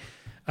 Okay.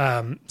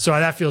 So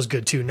that feels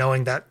good too,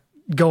 knowing that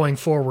going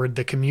forward,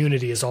 the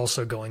community is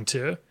also going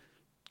to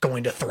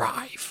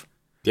thrive.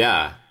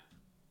 Yeah.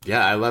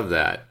 Yeah. I love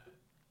that.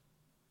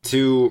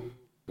 To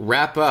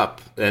wrap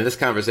up, and this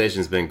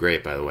conversation's been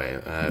great, by the way.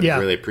 I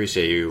really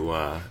appreciate you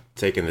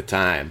taking the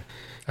time.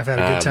 I've had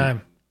a good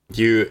time.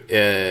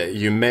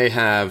 You may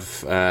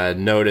have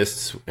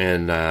noticed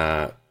in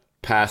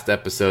past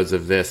episodes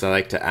of this, I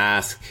like to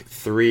ask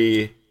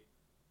 3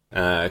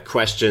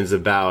 questions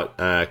about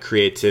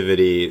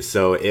creativity.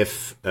 So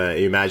if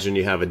you imagine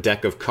you have a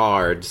deck of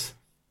cards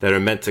that are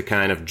meant to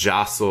kind of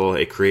jostle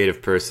a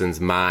creative person's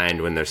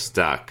mind when they're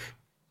stuck.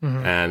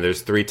 Mm-hmm. And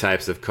there's 3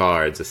 types of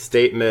cards: a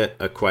statement,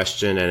 a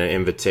question, and an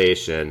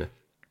invitation.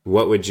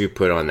 What would you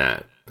put on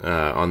that,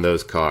 on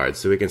those cards?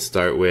 So we can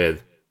start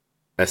with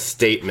a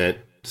statement.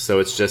 So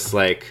it's just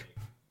like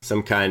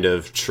some kind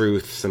of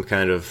truth, some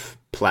kind of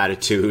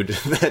platitude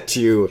that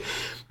you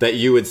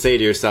would say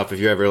to yourself if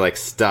you're ever like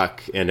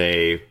stuck in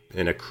a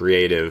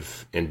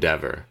creative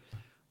endeavor.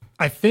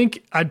 I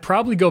think I'd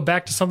probably go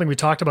back to something we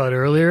talked about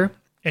earlier,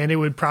 and it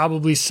would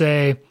probably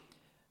say,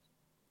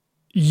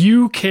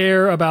 you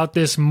care about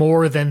this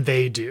more than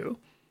they do.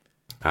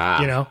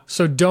 You know,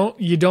 so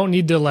you don't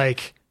need to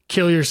like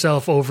kill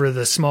yourself over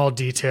the small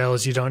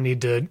details. You don't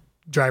need to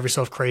drive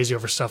yourself crazy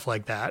over stuff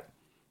like that.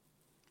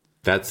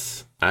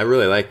 I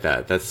really like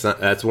that.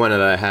 That's one that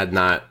I had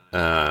not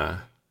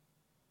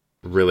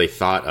really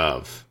thought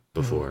of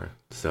before.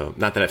 Mm-hmm. So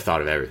not that I've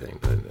thought of everything,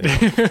 but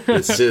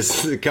it's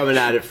just coming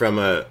at it from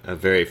a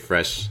very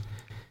fresh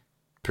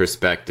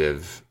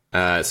perspective.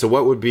 So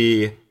what would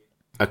be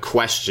a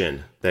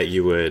question that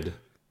you would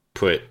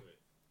put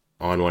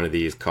on one of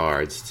these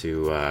cards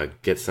to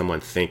get someone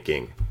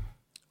thinking?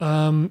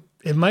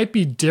 It might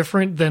be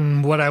different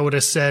than what I would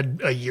have said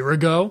a year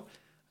ago,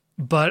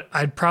 but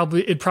it'd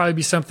probably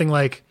be something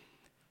like,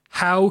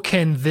 how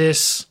can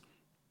this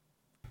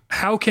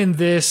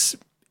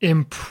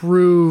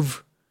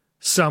improve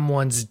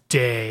someone's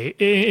day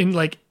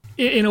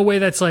in a way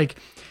that's like,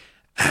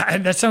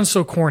 that sounds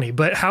so corny,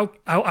 but how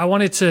I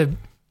want it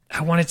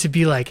to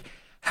be like,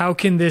 how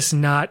can this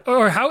not,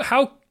 or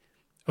how,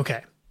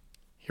 okay,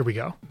 here we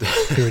go.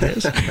 Here it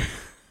is.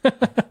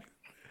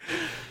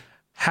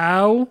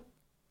 How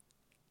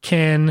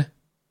can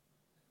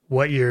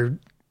what you're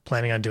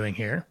planning on doing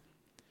here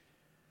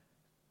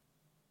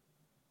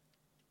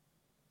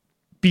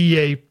be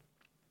a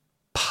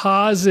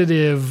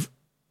positive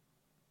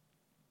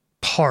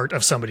part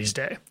of somebody's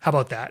day? How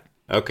about that?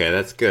 Okay,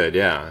 that's good.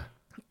 Yeah.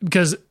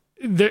 Because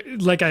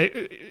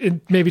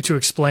maybe to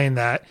explain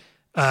that,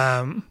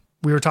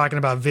 we were talking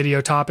about video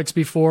topics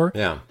before.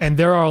 Yeah. And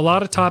there are a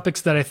lot of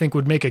topics that I think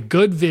would make a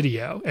good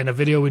video and a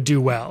video would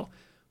do well.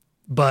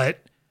 But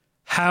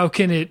how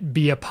can it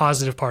be a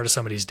positive part of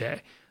somebody's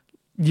day?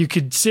 You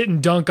could sit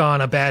and dunk on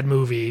a bad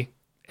movie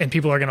and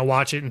people are going to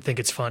watch it and think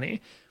it's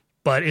funny.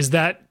 But is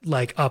that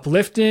like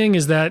uplifting?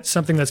 Is that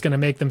something that's going to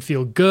make them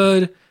feel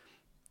good?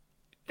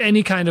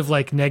 Any kind of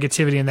like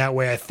negativity in that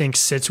way, I think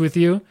sits with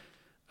you.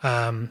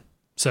 So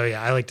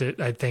yeah,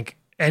 I think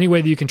any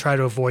way that you can try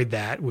to avoid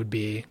that would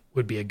be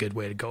a good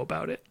way to go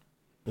about it.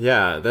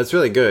 Yeah, that's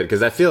really good,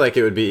 because I feel like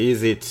it would be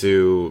easy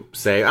to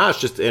say, it's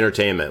just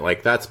entertainment.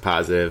 Like, that's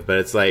positive. But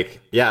it's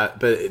like, yeah,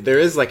 but there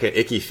is like an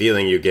icky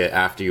feeling you get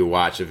after you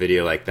watch a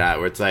video like that,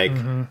 where it's like,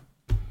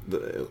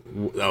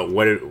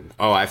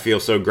 I feel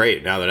so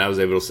great now that I was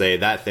able to say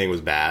that thing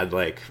was bad.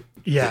 Like,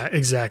 yeah,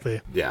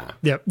 exactly. Yeah.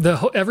 Yeah.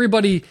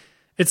 Everybody,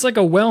 it's like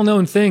a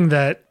well-known thing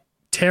that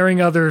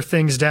tearing other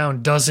things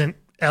down doesn't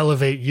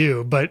elevate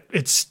you, but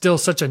it's still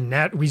such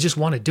we just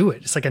want to do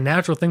it. It's like a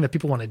natural thing that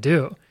people want to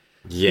do.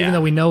 Yeah. Even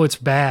though we know it's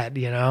bad,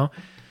 you know?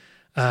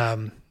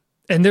 And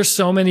there's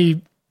so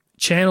many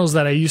channels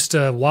that I used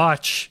to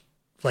watch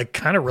like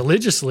kind of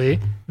religiously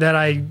that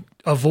I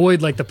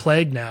avoid like the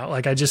plague now.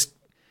 Like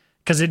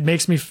because it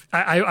makes me,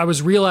 I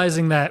was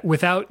realizing that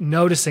without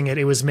noticing it,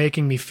 it was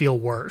making me feel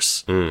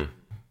worse.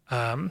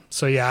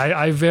 So yeah,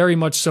 I very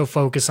much so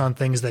focus on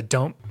things that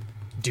don't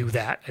do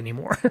that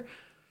anymore.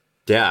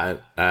 Yeah,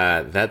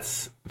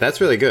 that's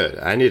really good.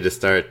 I need to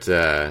start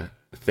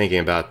thinking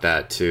about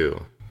that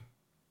too.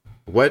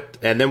 What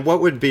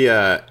would be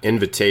a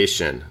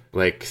invitation,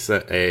 like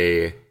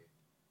something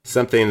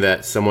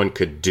that someone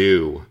could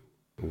do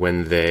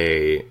when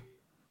they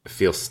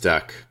feel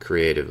stuck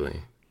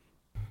creatively?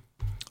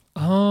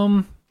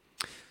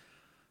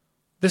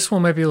 This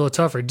one might be a little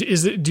tougher. Do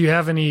you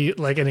have any,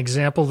 like an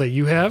example that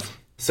you have?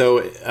 So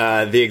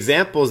the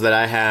examples that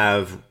I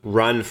have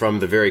run from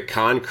the very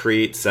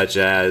concrete, such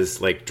as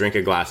like drink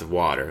a glass of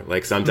water.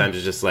 Like sometimes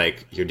it's just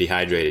like you're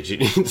dehydrated, you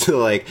need to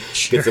like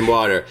get some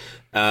water.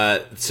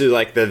 To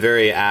like the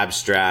very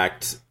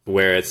abstract,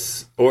 where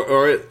it's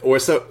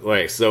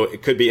so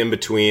it could be in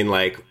between,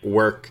 like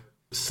work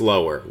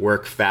slower,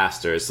 work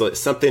faster. So it's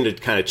something to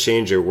kind of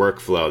change your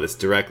workflow that's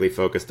directly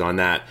focused on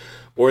that.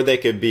 Or they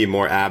could be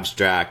more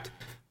abstract,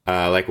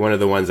 Like one of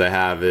the ones I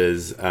have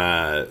is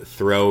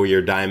throw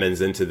your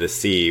diamonds into the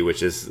sea,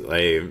 which is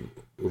a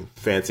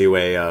fancy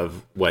way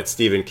of what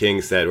Stephen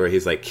King said, where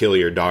he's like, kill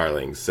your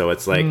darlings. So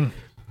it's like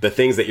the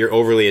things that you're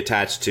overly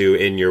attached to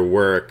in your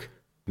work,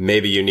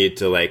 maybe you need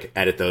to like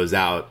edit those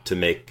out to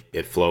make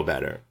it flow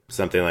better,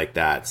 something like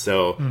that.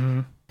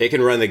 So it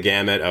can run the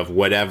gamut of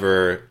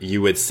whatever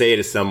you would say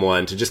to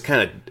someone to just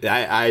kind of,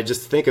 I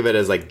just think of it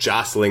as like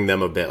jostling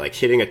them a bit, like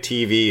hitting a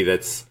TV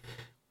that's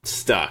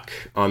stuck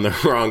on the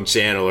wrong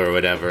channel or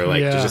whatever,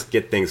 like to just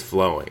get things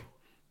flowing.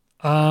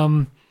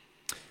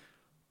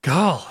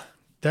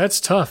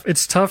 That's tough.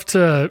 It's tough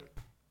to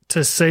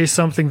say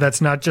something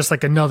that's not just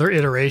like another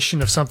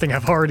iteration of something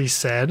I've already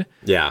said.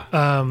 Yeah.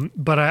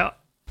 But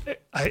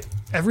I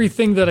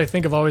everything that I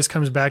think of always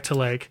comes back to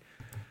like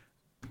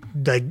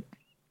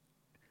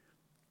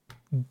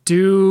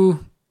do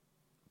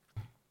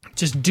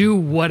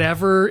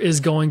whatever is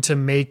going to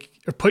make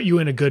or put you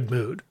in a good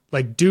mood.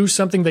 Like do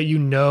something that you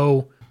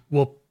know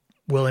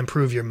will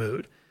improve your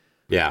mood.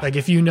 Yeah. Like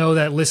if you know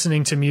that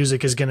listening to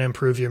music is going to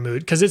improve your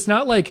mood, because it's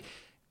not like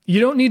you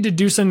don't need to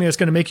do something that's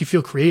going to make you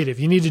feel creative.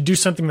 You need to do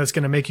something that's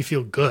going to make you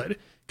feel good,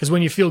 because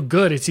when you feel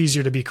good, it's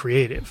easier to be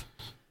creative.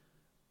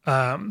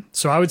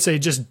 So I would say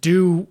just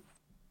do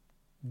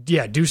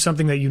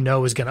something that you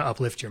know is going to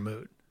uplift your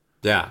mood.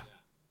 Yeah.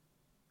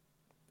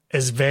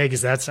 As vague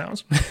as that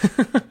sounds.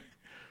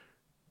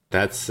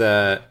 That's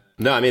no,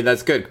 I mean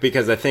that's good,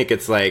 because I think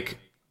it's like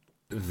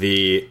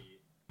the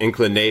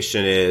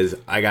inclination is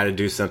I got to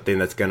do something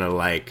that's going to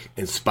like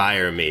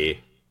inspire me.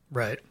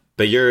 Right.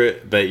 But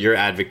your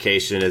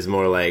advocation is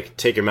more like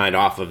take your mind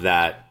off of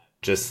that,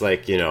 just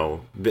like, you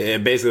know,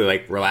 basically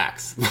like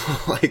relax.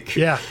 Like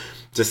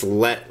just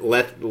let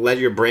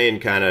your brain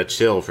kind of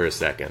chill for a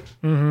second.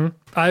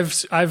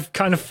 I've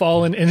kind of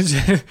fallen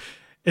into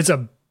it's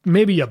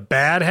maybe a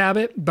bad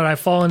habit, but I've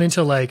fallen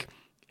into like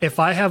if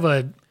I have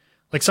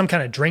like some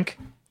kind of drink,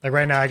 like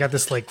right now I got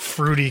this like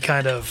fruity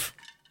kind of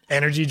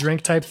energy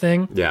drink type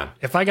thing. Yeah.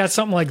 If I got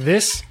something like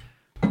this,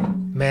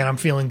 man, I'm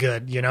feeling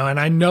good, you know, and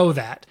I know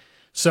that.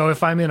 So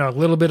if I'm in a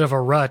little bit of a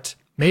rut,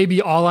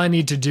 maybe all I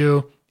need to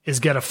do is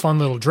get a fun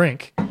little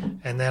drink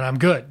and then I'm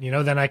good. You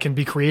know, then I can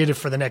be creative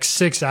for the next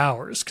 6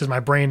 hours because my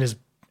brain is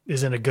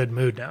in a good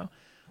mood now.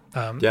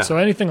 So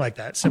anything like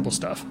that, simple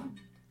stuff.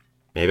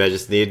 Maybe I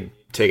just need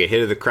to take a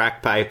hit of the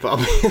crack pipe. I'll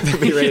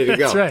be ready to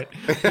go. That's right.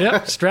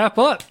 Yep. Strap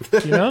up,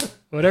 you know,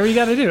 whatever you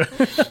got to do.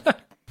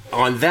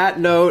 On that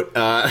note,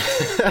 but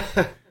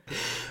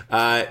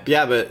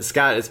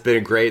Scott, it's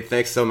been great.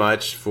 Thanks so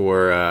much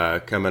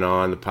for coming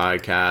on the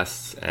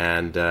podcast,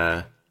 and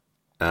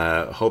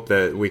hope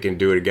that we can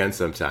do it again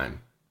sometime.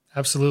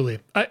 Absolutely.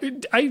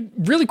 I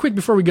really quick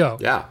before we go.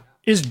 Yeah.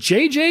 Is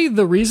JJ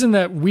the reason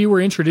that we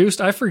were introduced?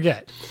 I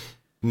forget.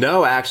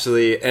 No,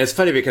 actually, and it's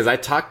funny because I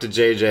talked to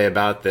JJ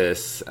about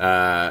this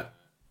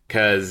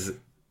because,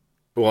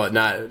 well,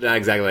 not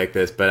exactly like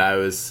this, but I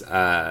was.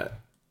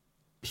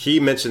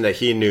 He mentioned that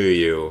he knew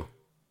you,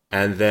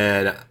 and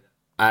then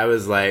I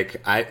was like,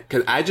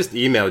 because I just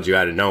emailed you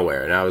out of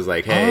nowhere, and I was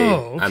like, hey,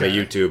 I'm a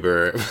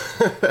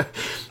YouTuber.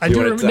 I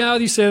do. Now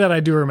that you say that, I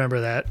do remember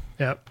that.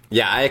 Yep.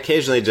 Yeah, I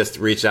occasionally just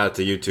reach out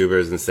to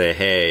YouTubers and say,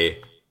 hey,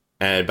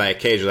 and by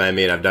occasionally I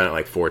mean I've done it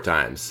like 4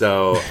 times.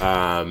 So,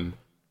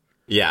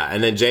 yeah,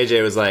 and then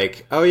JJ was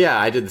like, oh yeah,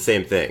 I did the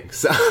same thing.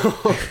 So,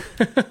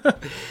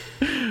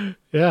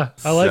 yeah,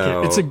 I like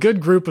it. It's a good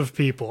group of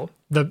people.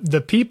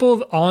 The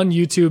people on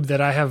YouTube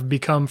that I have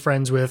become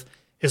friends with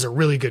is a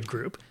really good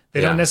group. They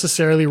don't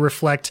necessarily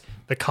reflect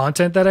the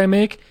content that I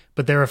make,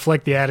 but they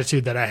reflect the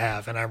attitude that I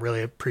have, and I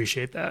really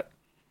appreciate that.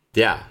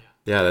 Yeah,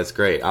 that's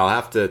great. I'll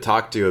have to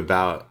talk to you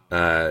about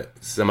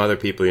some other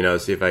people, you know,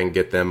 see if I can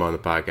get them on the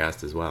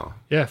podcast as well.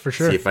 Yeah, for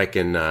sure. See if I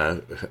can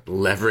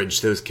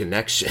leverage those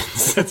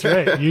connections. That's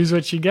right. Use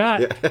what you got.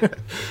 Yeah.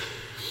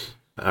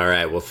 All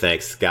right. Well,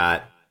 thanks,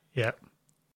 Scott. Yeah.